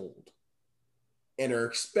 years old and are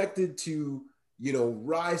expected to,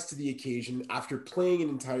 rise to the occasion after playing an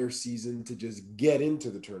entire season to just get into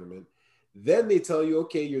the tournament. Then they tell you,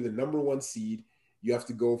 okay, you're the number 1 seed. You have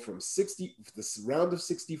to go from this round of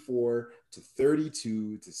 64 to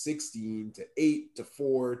 32 to 16 to 8 to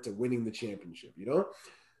 4 to winning the championship,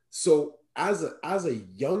 So as a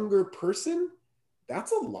younger person,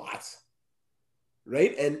 that's a lot,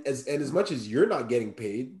 right? And as much as you're not getting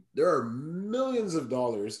paid, there are millions of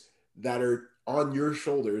dollars that are on your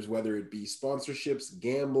shoulders, whether it be sponsorships,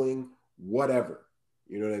 gambling, whatever.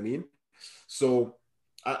 You know what I mean? So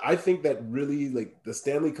I think that really, like, the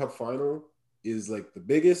Stanley Cup final is like the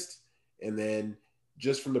biggest. And then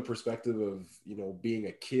just from the perspective of, being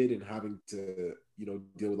a kid and having to,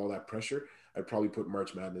 deal with all that pressure, I'd probably put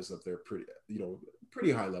March Madness up there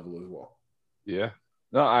pretty high level as well. Yeah.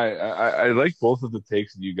 No, I like both of the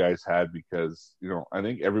takes that you guys had, because, I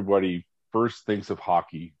think everybody first thinks of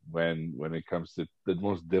hockey when it comes to the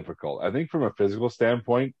most difficult. I think from a physical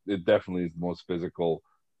standpoint, it definitely is the most physical,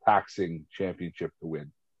 taxing championship to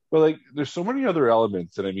win. But like, there's so many other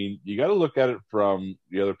elements, and I mean, you got to look at it from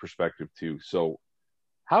the other perspective too. So,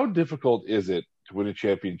 how difficult is it to win a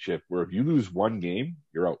championship where if you lose 1 game,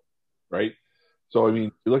 you're out, right? So, I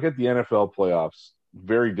mean, you look at the NFL playoffs,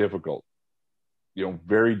 very difficult.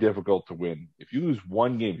 Very difficult to win. If you lose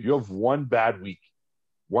 1 game, if you have 1 bad week,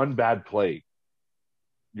 1 bad play,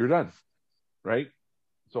 you're done, right?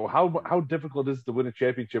 So, how difficult is it to win a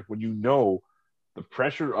championship when the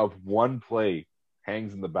pressure of 1 play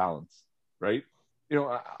hangs in the balance, right?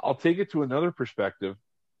 I'll take it to another perspective.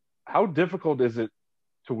 How difficult is it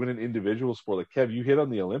to win an individual sport? Like, Kev, you hit on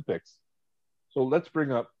the Olympics. So let's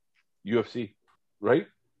bring up UFC, right?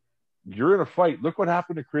 You're in a fight. Look what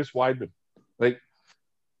happened to Chris Weidman. Like,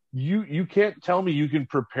 you can't tell me you can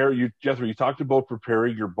prepare Jethro, you talked about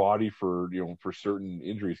preparing your body for certain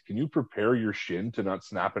injuries. Can you prepare your shin to not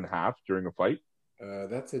snap in half during a fight?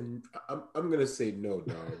 I'm gonna say no,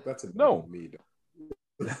 dog. That's a no. Me, dog.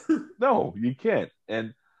 No, you can't.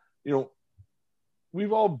 And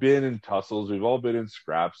we've all been in tussles, we've all been in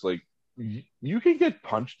scraps. Like, you can get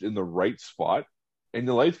punched in the right spot and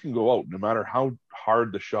the lights can go out no matter how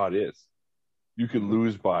hard the shot is. You can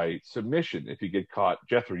lose by submission if you get caught.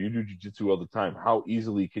 Jethro, you do jiu-jitsu all the time. How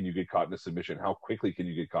easily can you get caught in a submission? How quickly can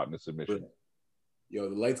you get caught in a submission? The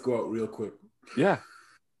lights go out real quick. Yeah.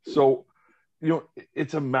 So,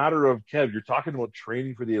 it's a matter of, Kev, you're talking about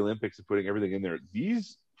training for the Olympics and putting everything in there.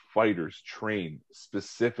 These fighters train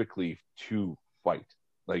specifically to fight.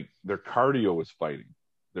 Like, their cardio is fighting.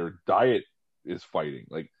 Their diet is fighting.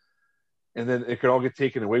 Like, and then it could all get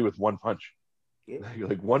taken away with 1 punch. Yep.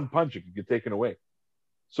 Like, 1 punch, it could get taken away.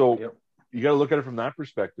 So you got to look at it from that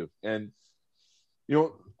perspective. And,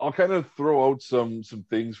 I'll kind of throw out some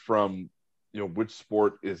things from, which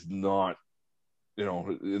sport is not,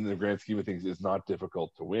 in the grand scheme of things, is not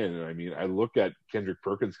difficult to win. And I mean, I look at Kendrick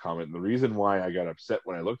Perkins' comment, and the reason why I got upset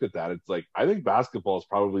when I looked at that, it's like, I think basketball is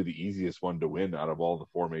probably the easiest one to win out of all the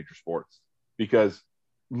four major sports. Because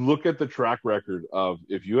look at the track record of,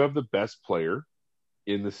 if you have the best player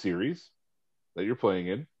in the series that you're playing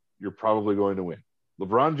in, you're probably going to win.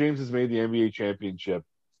 LeBron James has made the NBA championship,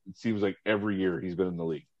 it seems like, every year he's been in the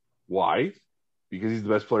league. Why? Because he's the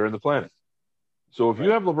best player on the planet. So if you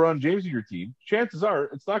have LeBron James in your team, chances are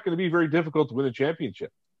it's not going to be very difficult to win a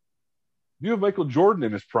championship. If you have Michael Jordan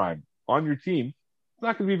in his prime on your team, it's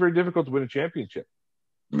not going to be very difficult to win a championship.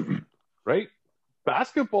 Right?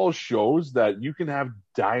 Basketball shows that you can have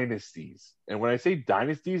dynasties. And when I say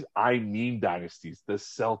dynasties, I mean dynasties. The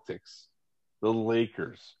Celtics, the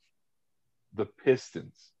Lakers, the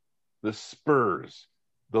Pistons, the Spurs,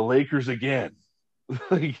 the Lakers again.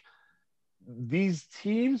 Like, these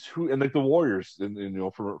teams who, and like the Warriors, and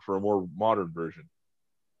for a more modern version,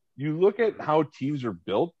 you look at how teams are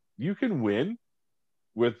built, you can win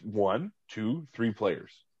with 1, 2, 3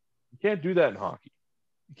 players. You can't do that in hockey.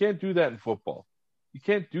 You can't do that in football. You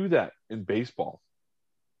can't do that in baseball.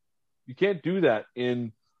 You can't do that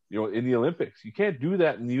in the Olympics. You can't do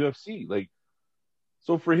that in the UFC. Like,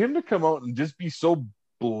 so for him to come out and just be so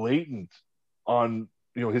blatant on,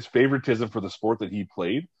 his favoritism for the sport that he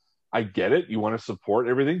played, I get it. You want to support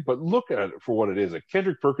everything, but look at it for what it is. Like,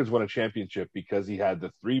 Kendrick Perkins won a championship because he had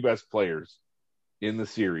the 3 best players in the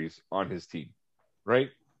series on his team,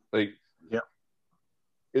 right? Like, yeah,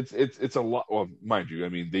 it's a lot. Well, mind you, I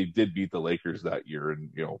mean, they did beat the Lakers that year, and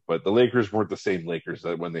but the Lakers weren't the same Lakers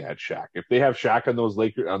that when they had Shaq. If they have Shaq on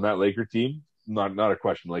that Laker team, not a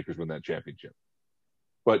question, the Lakers win that championship.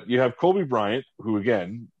 But you have Kobe Bryant, who,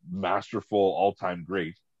 again, masterful, all-time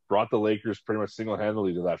great, brought the Lakers pretty much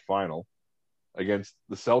single-handedly to that final against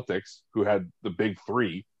the Celtics, who had the big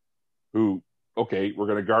 3, who, okay, we're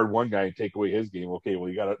going to guard one guy and take away his game. Okay, well,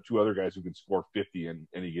 you got 2 other guys who can score 50 in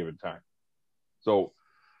any given time. So,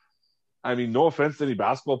 I mean, no offense to any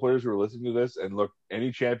basketball players who are listening to this, and look,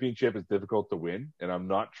 any championship is difficult to win, and I'm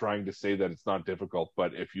not trying to say that it's not difficult,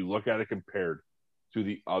 but if you look at it compared to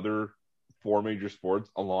the other 4 major sports,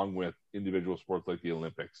 along with individual sports like the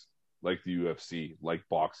Olympics, like the UFC, like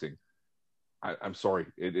boxing, I'm sorry,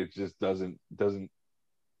 it just doesn't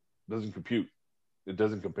compute. It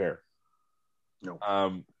doesn't compare.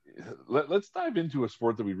 No. Let's dive into a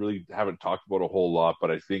sport that we really haven't talked about a whole lot, but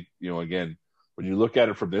I think, again, when you look at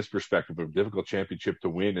it from this perspective of a difficult championship to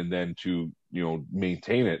win and then to,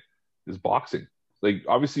 maintain it, is boxing. Like,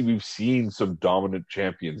 obviously we've seen some dominant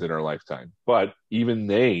champions in our lifetime, but even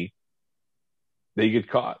they get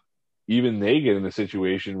caught. Even they get in a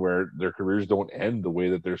situation where their careers don't end the way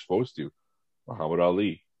that they're supposed to. Muhammad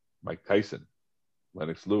Ali, Mike Tyson,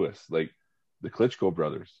 Lennox Lewis, like the Klitschko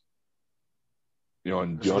brothers.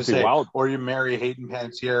 And Deontay Wilder. Or you marry Hayden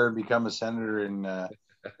Panettiere and become a senator in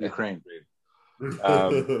Ukraine.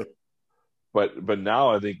 But now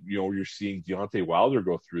I think, you're seeing Deontay Wilder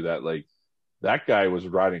go through that. Like, that guy was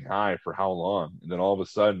riding high for how long? And then all of a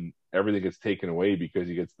sudden, everything gets taken away because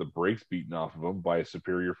he gets the brakes beaten off of him by a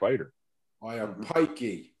superior fighter. By a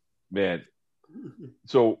pikey. Man.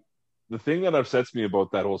 So the thing that upsets me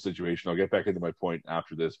about that whole situation, I'll get back into my point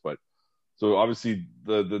after this, but so obviously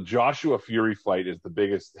the Joshua Fury fight is the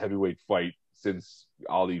biggest heavyweight fight since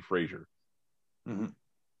Ali Frazier. Mm-hmm.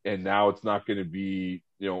 And now it's not going to be,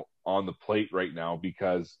 on the plate right now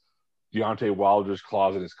because Deontay Wilder's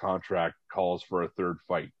clause in his contract calls for a 3rd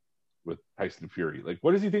fight with Tyson Fury. Like,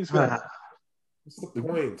 what does he think is going to happen? What's the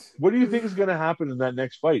point? What do you think is going to happen in that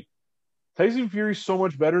next fight? Tyson Fury's so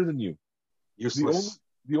much better than you. Useless.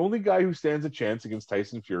 The only guy who stands a chance against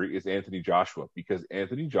Tyson Fury is Anthony Joshua, because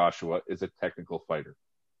Anthony Joshua is a technical fighter.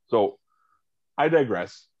 So I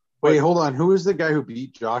digress. Wait, hold on. Who is the guy who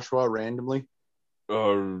beat Joshua randomly? He's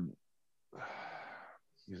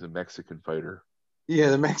a Mexican fighter.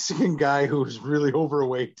 Yeah, the Mexican guy who was really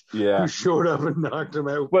overweight. Yeah. Who showed up and knocked him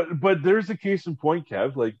out. But there's a case in point,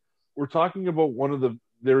 Kev. Like, we're talking about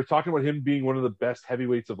they were talking about him being one of the best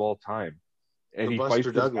heavyweights of all time. And he fights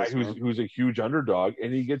this guy who's a huge underdog,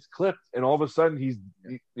 and he gets clipped, and all of a sudden he's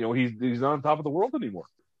not on top of the world anymore.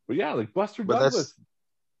 But yeah, like Buster Douglas.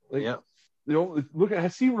 Like, yeah. Look at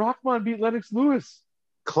Hasim Rahman beat Lennox Lewis.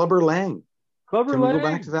 Clubber Lang. Can we go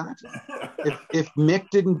back to that? If Mick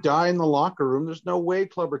didn't die in the locker room, there's no way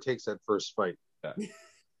Clubber takes that first fight. Yeah.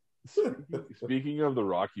 Speaking of the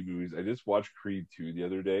Rocky movies, I just watched Creed 2 the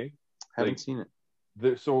other day. Haven't seen it.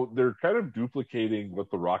 So they're kind of duplicating what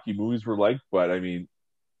the Rocky movies were like, but I mean,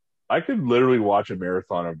 I could literally watch a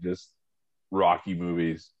marathon of just Rocky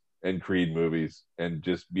movies and Creed movies and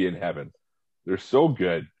just be in heaven. They're so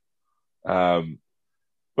good.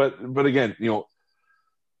 But again,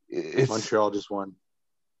 it's Montreal just won.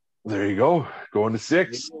 There you go. Going to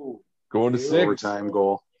 6. Going to 6. Overtime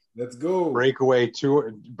goal. Let's go. Breakaway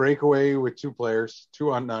with 2 players,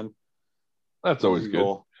 2 on none. That's always Easy good.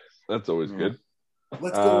 goal. That's always good.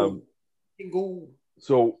 Let's go. Go.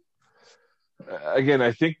 So again,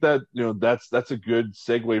 I think that that's a good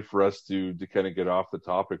segue for us to kind of get off the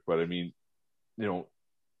topic. But I mean,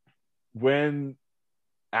 when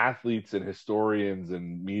athletes and historians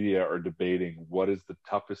and media are debating what is the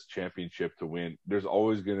toughest championship to win, there's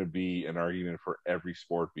always going to be an argument for every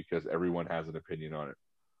sport because everyone has an opinion on it.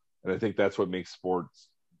 And I think that's what makes sports,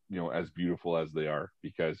 as beautiful as they are,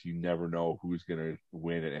 because you never know who's going to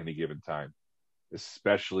win at any given time,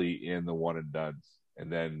 especially in the one and dones.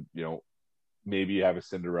 And then, maybe you have a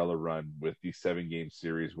Cinderella run with these 7-game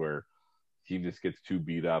series where team just gets too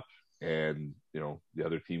beat up and, the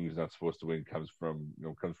other team who's not supposed to win comes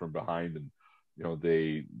from behind and,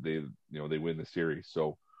 they win the series.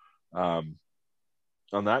 So,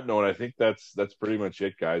 on that note, I think that's pretty much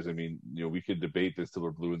it, guys. I mean, we could debate this till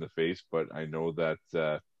we're blue in the face, but I know that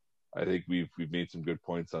I think we've made some good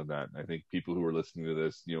points on that. And I think people who are listening to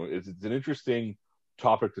this, it's an interesting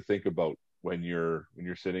topic to think about when you're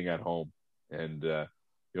sitting at home, and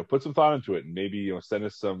put some thought into it, and maybe send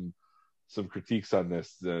us some critiques on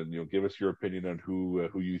this. Give us your opinion on who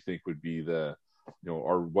you think would be the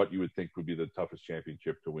or what you would think would be the toughest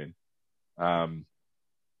championship to win.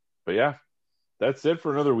 But yeah. That's it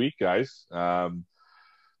for another week, guys.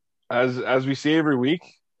 As we say every week,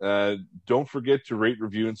 don't forget to rate,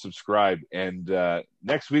 review, and subscribe. And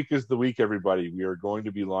next week is the week, everybody. We are going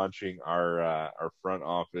to be launching our front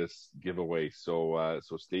office giveaway. So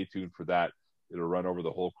stay tuned for that. It'll run over the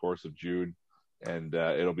whole course of June, and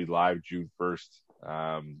it'll be live June 1st.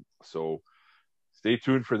 So stay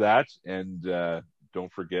tuned for that, and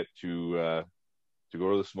don't forget to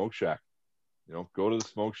go to the Smoke Shack. Go to the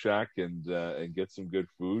Smoke Shack and get some good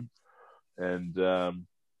food. And on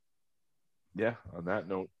that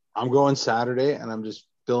note, I'm going Saturday and I'm just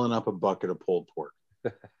filling up a bucket of pulled pork.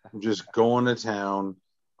 I'm just going to town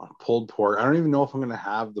on pulled pork. I don't even know if I'm going to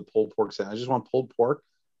have the pulled pork sandwich. I just want pulled pork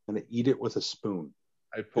and to eat it with a spoon.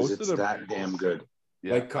 I posted it's that damn good.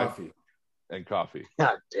 Yeah, like coffee. And coffee.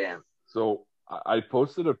 God damn. So I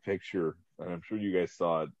posted a picture, and I'm sure you guys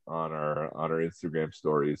saw it on our Instagram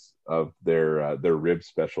stories, of their rib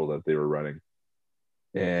special that they were running.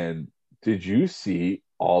 And did you see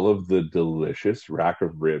all of the delicious rack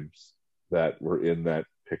of ribs that were in that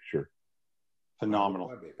picture?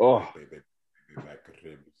 Phenomenal. Oh,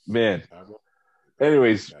 man.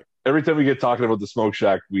 Anyways, every time we get talking about the Smoke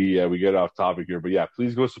Shack, we get off topic here. But yeah,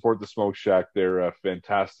 please go support the Smoke Shack. They're a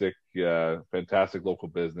fantastic local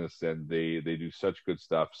business, and they do such good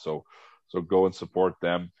stuff. So go and support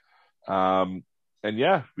them. And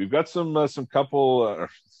yeah, we've got some couple.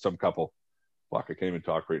 Fuck, I can't even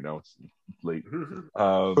talk right now. It's late. Put it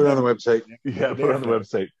on the website. Yeah, put it on the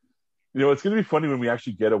website. It's going to be funny when we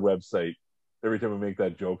actually get a website every time we make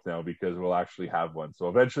that joke now, because we'll actually have one. So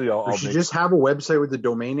eventually I'll just have a website with the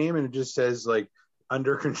domain name and it just says like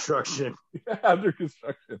under construction. Yeah, under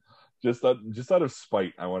construction. Just out of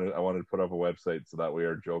spite, I wanted to put up a website so that way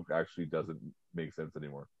our joke actually doesn't make sense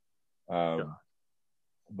anymore.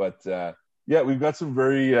 But we've got some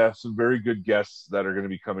very good guests that are going to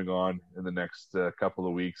be coming on in the next couple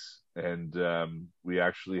of weeks, and we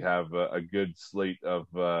actually have a good slate of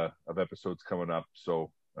episodes coming up.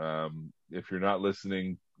 So if you're not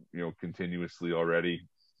listening, continuously already,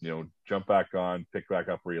 jump back on, pick back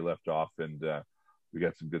up where you left off, and we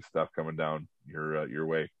got some good stuff coming down your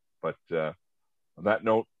way. But on that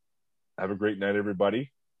note, have a great night,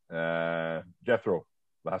 everybody. Jethro,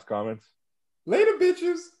 last comments? Later,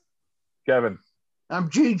 bitches. Kevin. I'm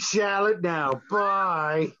Gene Shalit now.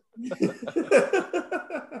 Bye.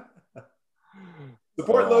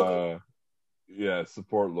 Support local. Yeah,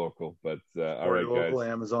 support local. But all right, local, guys.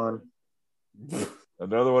 Amazon.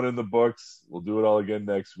 Another one in the books. We'll do it all again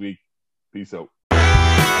next week. Peace out.